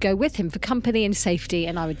mother would go with him for company and safety,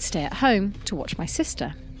 and I would stay at home to watch my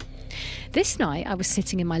sister. This night, I was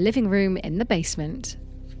sitting in my living room in the basement,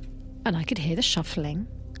 and I could hear the shuffling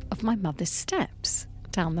of my mother's steps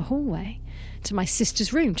down the hallway to my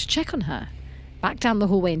sister's room to check on her, back down the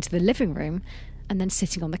hallway into the living room, and then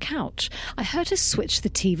sitting on the couch. I heard her switch the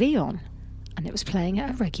TV on, and it was playing at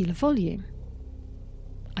a regular volume.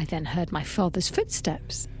 I then heard my father's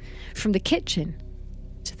footsteps from the kitchen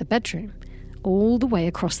to the bedroom, all the way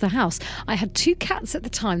across the house. I had 2 cats at the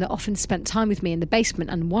time that often spent time with me in the basement,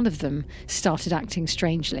 and one of them started acting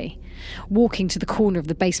strangely, walking to the corner of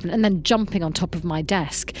the basement and then jumping on top of my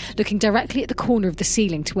desk, looking directly at the corner of the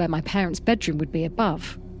ceiling to where my parents' bedroom would be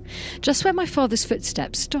above, just where my father's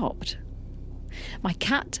footsteps stopped. My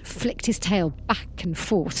cat flicked his tail back and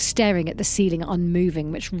forth, staring at the ceiling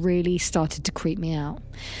unmoving, which really started to creep me out.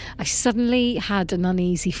 I suddenly had an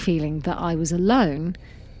uneasy feeling that I was alone,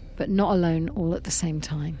 but not alone all at the same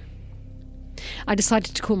time. I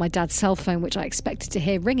decided to call my dad's cell phone, which I expected to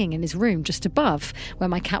hear ringing in his room just above where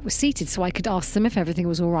my cat was seated, so I could ask them if everything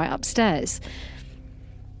was all right upstairs.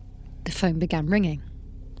 The phone began ringing,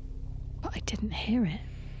 but I didn't hear it.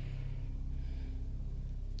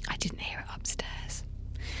 I didn't hear it upstairs.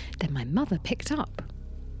 Then my mother picked up,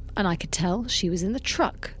 and I could tell she was in the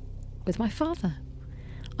truck with my father.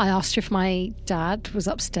 I asked her if my dad was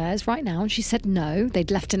upstairs right now, and she said no,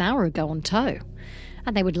 they'd left an hour ago on tow,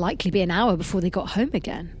 and they would likely be an hour before they got home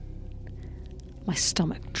again. My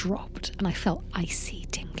stomach dropped, and I felt icy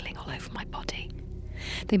tingling all over my body.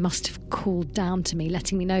 They must have called down to me,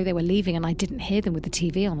 letting me know they were leaving, and I didn't hear them with the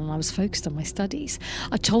TV on, and I was focused on my studies.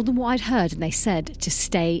 I told them what I'd heard, and they said to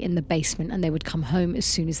stay in the basement and they would come home as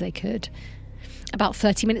soon as they could. About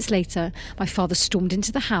 30 minutes later, my father stormed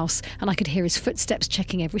into the house, and I could hear his footsteps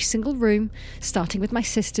checking every single room, starting with my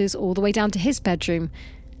sister's all the way down to his bedroom,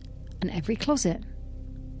 and every closet.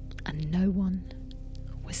 And no one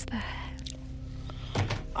was there.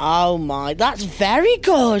 Oh my, that's very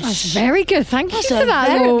good. That's very good. Thank you for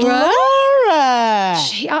that, Laura.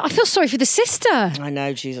 I feel sorry for the sister. I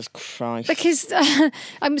know, Jesus Christ. Because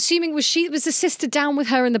I'm assuming was the sister down with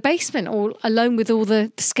her in the basement or alone with all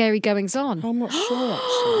the scary goings on? I'm not sure,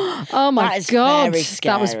 actually. Oh my God.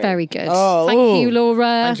 That was very good. Oh, thank you, Laura.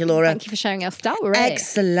 Thank you, Laura. Thank you for sharing your story.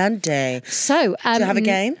 Excellent day. So, do you have a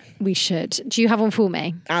game? We should. Do you have one for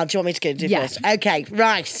me? Do you want me to do first? Okay,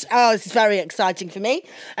 right. Oh, this is very exciting for me.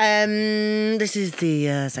 This is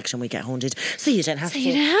the section we get haunted, so you don't have to.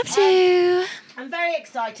 You don't have to. I'm very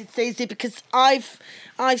excited, Susie, because I've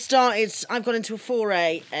gone into a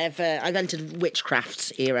foray of I've entered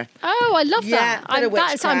witchcraft era. Oh, I love that.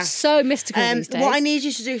 That sounds so mystical these days. What I need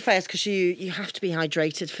you to do first, because you have to be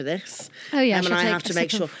hydrated for this. Oh yeah, and I have to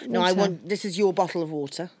make sure. No, I want. This is your bottle of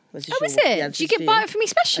water. Is it? Yeah, do you get buy it for me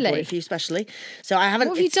specially? I bought it for you specially. So I haven't.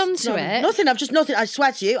 What have you done to it? Nothing. Nothing. I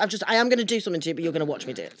swear to you, I am going to do something to it, but you're going to watch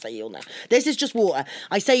me do it, so you'll know. This is just water.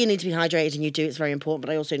 I say you need to be hydrated, and you do. It's very important,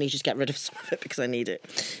 but I also need you to get rid of some of it because I need it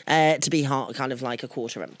to be kind of like a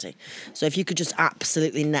quarter empty. So if you could just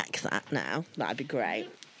absolutely neck that now, that'd be great.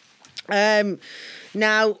 Now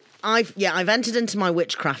I've entered into my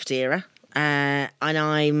witchcraft era, and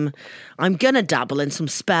I'm gonna dabble in some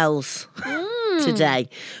spells. Today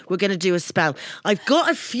we're going to do a spell. I've got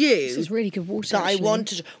a few. This is really good water that actually. I want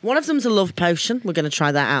to. One of them's a love potion. We're going to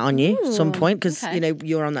try that out on you at some point because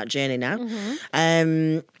you're on that journey now. Mm-hmm.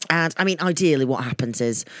 And I mean, ideally, what happens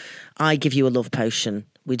is I give you a love potion.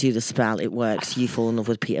 We do the spell. It works. You fall in love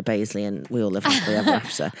with Peter Baisley, and we all live happily ever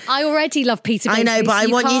after. I already love Peter Baisley. I know, but I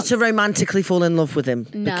want you to romantically fall in love with him.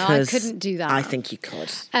 No, I couldn't do that. I think you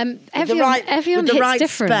could. Everyone with the right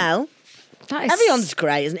different. Spell. Everyone's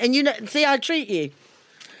great, isn't it? And you know, see, I treat you.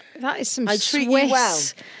 That is some Swiss you well.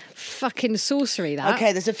 Fucking sorcery, that.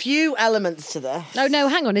 Okay, there's a few elements to this. Oh, no,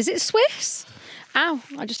 hang on. Is it Swiss? Ow,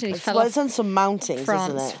 I just nearly fell off. It's on some mountings,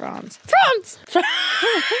 isn't it? France.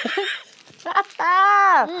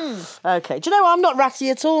 Okay, do you know what? I'm not ratty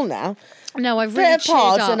at all now. No, I've really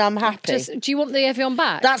cheered up. And I'm happy. Do you want the Evian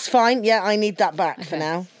back? That's fine. Yeah, I need that back for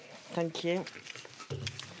now. Thank you.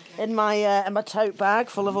 In my tote bag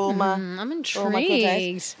full of all my. I'm intrigued. All my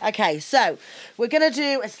goodies. Okay, so we're gonna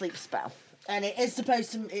do a sleep spell, and it is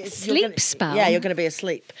supposed to. Spell. Yeah, you're gonna be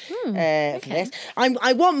asleep for this.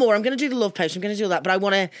 I want more. I'm gonna do the love potion. I'm gonna do all that, but I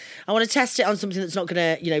want to test it on something that's not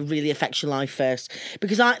gonna really affect your life first.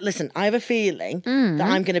 Because I have a feeling that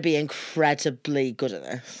I'm gonna be incredibly good at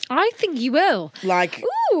this. I think you will.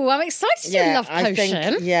 Ooh, I'm excited to do love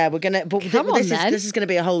potion. We're gonna. But this is gonna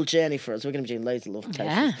be a whole journey for us. We're gonna be doing loads of love potions.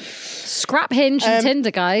 Yeah. Scrap Hinge and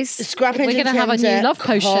Tinder, guys. Scrap Hinge. We're gonna have a new love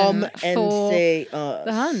potion for the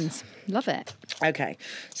Huns. Love it. Okay,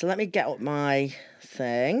 so let me get up my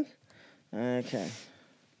thing. Okay.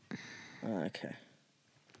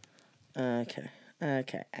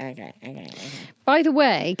 By the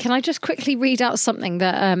way, can I just quickly read out something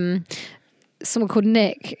that someone called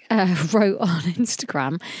Nick wrote on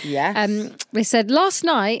Instagram? Yes. They said, last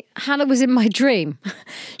night, Hannah was in my dream.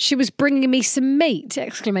 She was bringing me some meat,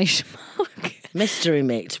 exclamation mark. Mystery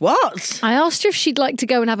meat. What? I asked her if she'd like to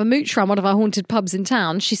go and have a mooch around one of our haunted pubs in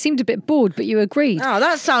town. She seemed a bit bored, but you agreed. Oh,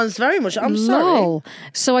 that sounds very much... I'm Lol. sorry.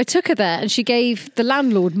 So I took her there and she gave the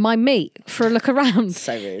landlord my meat for a look around.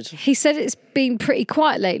 So rude. He said it's been pretty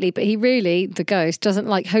quiet lately, but he really, the ghost, doesn't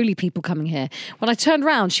like holy people coming here. When I turned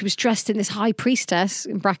around, she was dressed in this high priestess,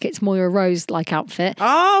 in brackets, Moira Rose-like outfit.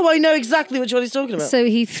 Oh, I know exactly which one he's talking about. So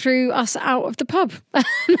he threw us out of the pub.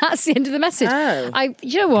 That's the end of the message. Oh.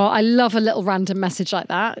 You know what? I love a little random message like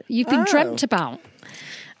that. You've been dreamt about.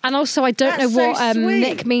 And also, I don't know what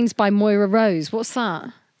Nick means by Moira Rose. What's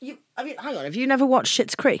that? Hang on. Have you never watched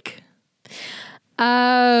Schitt's Creek?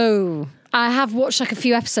 Oh, I have watched like a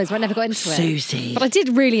few episodes, but I never got into it. Susie. But I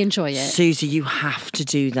did really enjoy it. Susie, you have to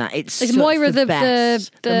do that. Is Moira the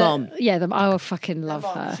best. The mom? Yeah, I fucking love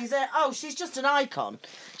her. She's just an icon.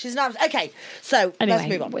 She's an okay. So anyway, let's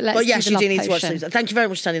move on. But yes, you do need to watch Susie. Thank you very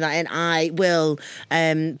much for sending that in. I will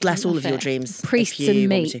bless all of your dreams. Priests and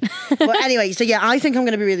me. But anyway, so yeah, I think I'm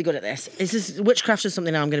going to be really good at this. Witchcraft is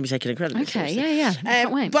something now I'm going to be taking incredibly seriously. Yeah.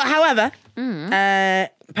 Can't wait. But however,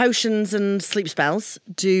 potions and sleep spells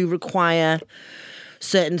do require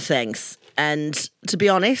certain things. And to be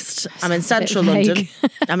honest, I'm in central London.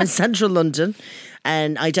 I'm in central London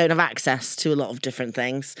and I don't have access to a lot of different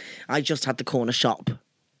things. I just had the corner shop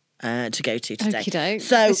to go to today. Okey-doke.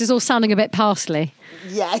 So this is all sounding a bit parsley.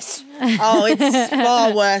 Yes. Oh, it's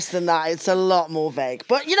far worse than that. It's a lot more vague.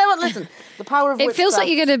 But you know what? Listen, the power of it feels like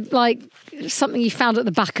you're going to something you found at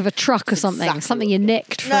the back of a truck or something. Exactly. Something you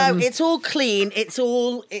nicked from. No, it's all clean. It's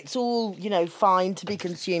all fine to be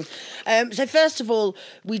consumed. So first of all,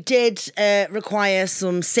 we did require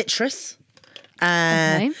some citrus.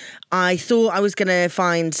 Okay. I thought I was going to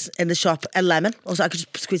find in the shop a lemon. Also, I could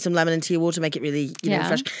just squeeze some lemon into your water, make it really,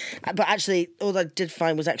 fresh. But actually, all I did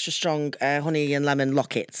find was extra strong honey and lemon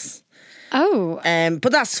lockets. Oh.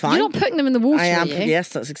 But that's fine. You're not putting them in the water, I am. Are you? Yes,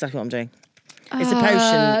 that's exactly what I'm doing. It's a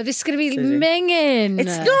potion. This is going to be minging.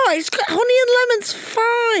 It's not. It's got honey and lemon's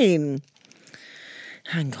fine.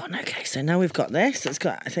 Hang on. Okay, so now we've got this.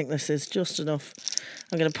 I think this is just enough.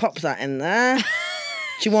 I'm going to pop that in there.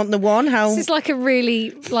 Do you want the one? This is like a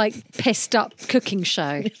really pissed up cooking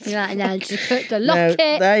show. Now just put the locket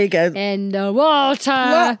there you go. in the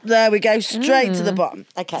water. There we go, straight to the bottom.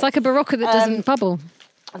 Okay. It's like a Barocca that doesn't bubble.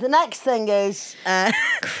 The next thing is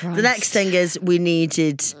we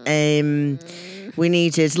needed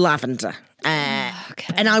lavender.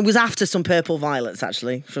 Okay. And I was after some purple violets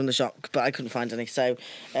actually from the shop, but I couldn't find any. So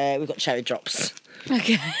we've got cherry drops.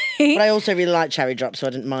 Okay. But I also really like cherry drops, so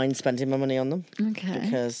I didn't mind spending my money on them. Okay.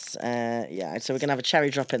 Because, so we're going to have a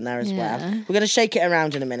cherry drop in there as well. We're going to shake it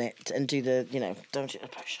around in a minute and do don't do the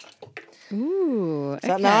potion. Ooh, is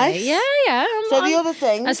that nice? Yeah. The other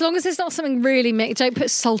thing, as long as it's not something really mixed, don't put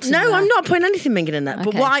salt in there. No, I'm not putting anything minging in that.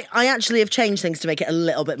 Okay. But what I actually have changed things to make it a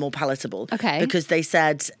little bit more palatable. Okay. Because they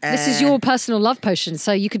said this is your personal love potion,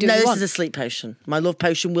 so you could do. No, this is a sleep potion. My love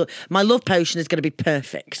potion is going to be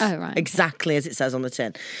perfect. Oh right, exactly as it says on the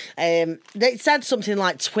tin. They said something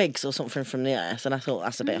like twigs or something from the earth, and I thought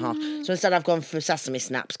that's a bit hard. So instead, I've gone for sesame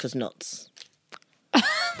snaps because nuts.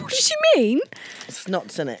 What did you mean? It's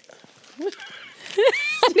nuts in it. No,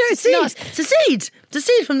 it's not. It's a seed. It's a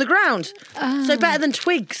seed from the ground. So better than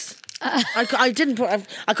twigs. I didn't put.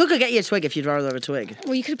 I could go get you a twig if you'd rather have a twig.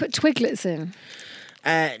 Well, you could have put twiglets in.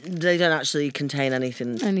 They don't actually contain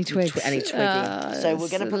anything. Any twigs. Any twigging. So we're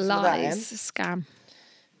going to put some of that in. Scam.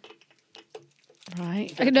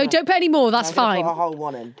 Right. Okay, no, don't put any more. That's fine. Put a whole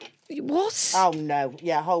one in. What? Oh no!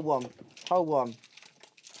 Yeah, whole one. Whole one.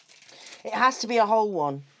 It has to be a whole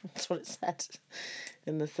one. That's what it said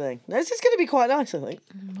in the thing. No, this is going to be quite nice, I think.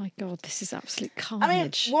 Oh my God, this is absolute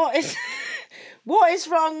carnage. I mean, what is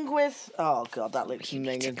wrong with... Oh God, that looks minging. You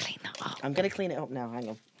need to clean that up. I'm going to clean it up now, hang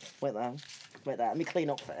on. Wait there. Let me clean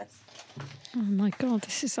up first. Oh my God,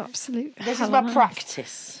 this is absolute This is my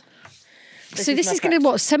practice. This is going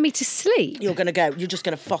to send me to sleep? You're going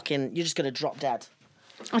to drop dead.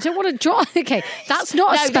 I don't want to drop... Okay, that's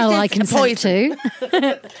not a spell I can consent to.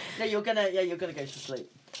 No, you're going to go to sleep.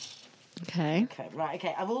 Okay.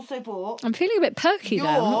 Okay. I've also bought... I'm feeling a bit perky though.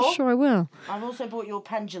 I'm not sure I will. I've also bought your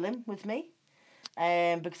pendulum with me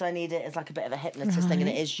because I need it as like a bit of a hypnotist thing, and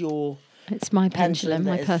it is your... It's my pendulum,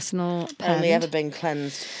 my personal pen. Only ever been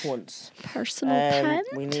cleansed once. Personal pen?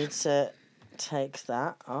 We need to take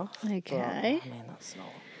that off. Okay. But, I mean, that's not...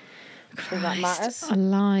 I think that matters.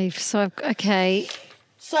 Alive. So, okay.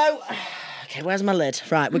 So, okay, where's my lid?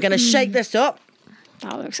 Right, we're going to shake this up.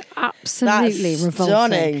 That looks absolutely revolting.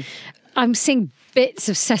 Stunning. I'm seeing bits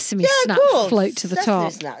of sesame snap float to the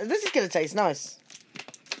top. Snap. This is going to taste nice.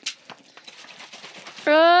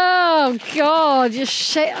 Oh God!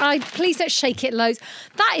 Please don't shake it loads.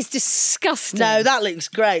 That is disgusting. No, that looks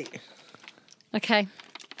great. Okay.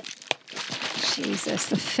 Jesus,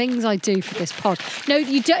 the things I do for this pod. No,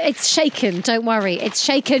 you don't. It's shaken. Don't worry. It's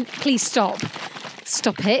shaken. Please stop.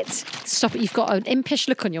 Stop it. Stop it. You've got an impish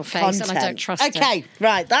look on your face, Content. And I don't trust it. Okay,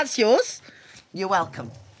 right. That's yours. You're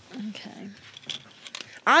welcome. Okay.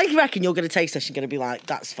 I reckon you're going to taste this. You're going to be like,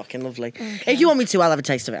 that's fucking lovely. Okay. If you want me to, I'll have a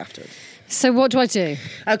taste of it afterwards. So what do I do?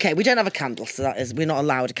 Okay, we don't have a candle, so we're not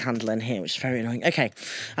allowed a candle in here, which is very annoying. Okay,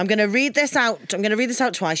 I'm going to read this out. I'm going to read this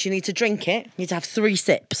out twice. You need to drink it. You need to have 3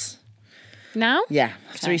 sips. Now? Yeah,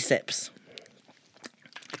 3 sips.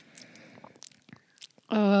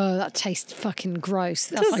 Oh, that tastes fucking gross.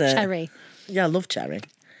 That's like cherry. Yeah, I love cherry.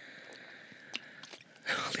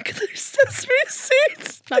 Oh, look at those sesame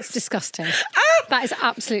seeds. That's disgusting. That is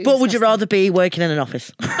absolutely But would you rather be working in an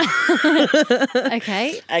office?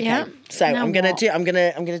 Okay. Yeah. So now I'm gonna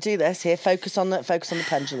do this here. Focus on the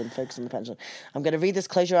pendulum. Focus on the pendulum. I'm gonna read this.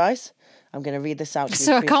 Close your eyes. I'm gonna read this out to you.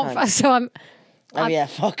 So I can't. Times. So I'm. Oh yeah,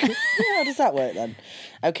 fuck. Yeah, how does that work then?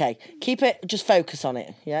 Okay, keep it. Just focus on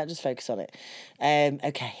it. Yeah, just focus on it.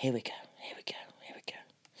 Okay, here we go.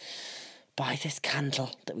 By this candle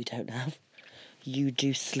that we don't have, you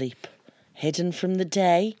do sleep, hidden from the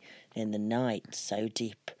day, in the night so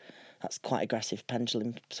deep. That's quite aggressive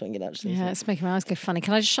pendulum swinging, actually. Yeah, it's making my eyes go funny.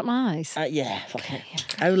 Can I just shut my eyes? Yeah, fuck it.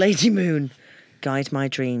 Yeah. Oh, Lady Moon, guide my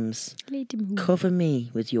dreams. Lady Moon. Cover me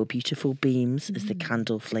with your beautiful beams as the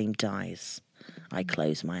candle flame dies. I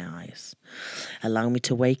close my eyes. Allow me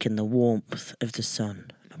to wake in the warmth of the sun.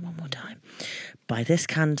 One more time. By this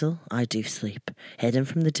candle I do sleep, hidden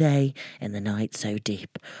from the day in the night so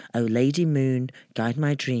deep. O Lady Moon, guide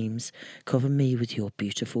my dreams, cover me with your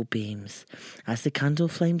beautiful beams. As the candle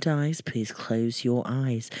flame dies, please close your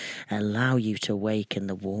eyes. Allow you to wake in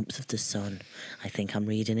the warmth of the sun. I think I'm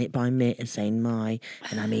reading it by me and saying my,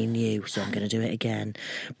 and I mean you, so I'm going to do it again.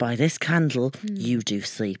 By this candle you do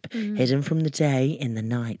sleep, hidden from the day in the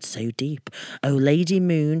night so deep. O Lady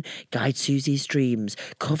Moon, guide Susie's dreams,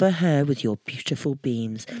 cover her with your beautiful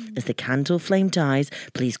beams. As the candle flame dies,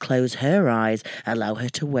 please close her eyes. Allow her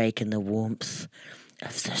to wake in the warmth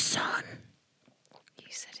of the sun. You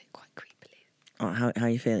said it quite creepily. Oh, how are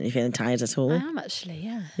you feeling? Are you feeling tired at all? I am actually,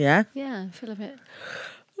 yeah. Yeah? Yeah, I feel a bit...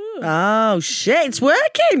 Oh, shit, it's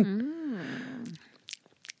working!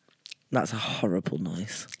 That's a horrible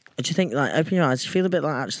noise. Do you think, like, open your eyes, do you feel a bit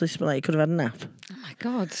like actually like you could have had a nap? Oh my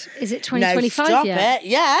God. Is it 2025 no, stop yet? it.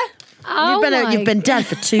 Yeah. Oh You've been dead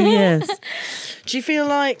for 2 years. Do you feel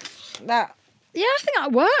like that? Yeah, I think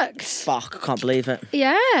that worked. Fuck, I can't believe it.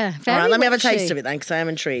 Yeah, very All right, let me have a witchy. taste of it then, because I am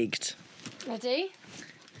intrigued. Ready?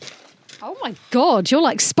 Oh my God, you're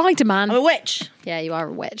like Spider-Man. I'm a witch. Yeah, you are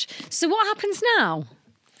a witch. So what happens now?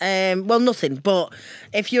 Well, nothing, but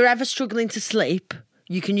if you're ever struggling to sleep...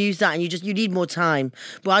 You can use that, and you need more time.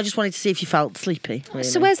 But I just wanted to see if you felt sleepy. Really.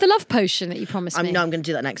 So where's the love potion that you promised me? No, I'm going to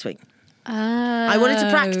do that next week. Oh. I wanted to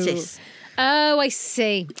practice. Oh, I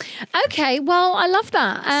see. Okay, well, I love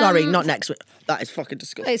that. Sorry, not next week. That is fucking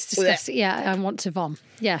disgusting. It's disgusting. Yeah, I want to vom.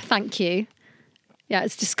 Yeah, thank you. Yeah,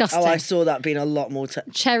 it's disgusting. Oh, I saw that being a lot more...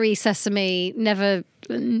 Cherry, sesame, never...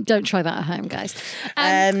 Don't try that at home, guys.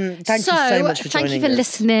 Thank you so much for joining thank you for us.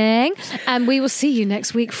 listening. And we will see you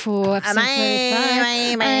next week for episode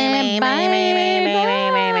 45. Bye.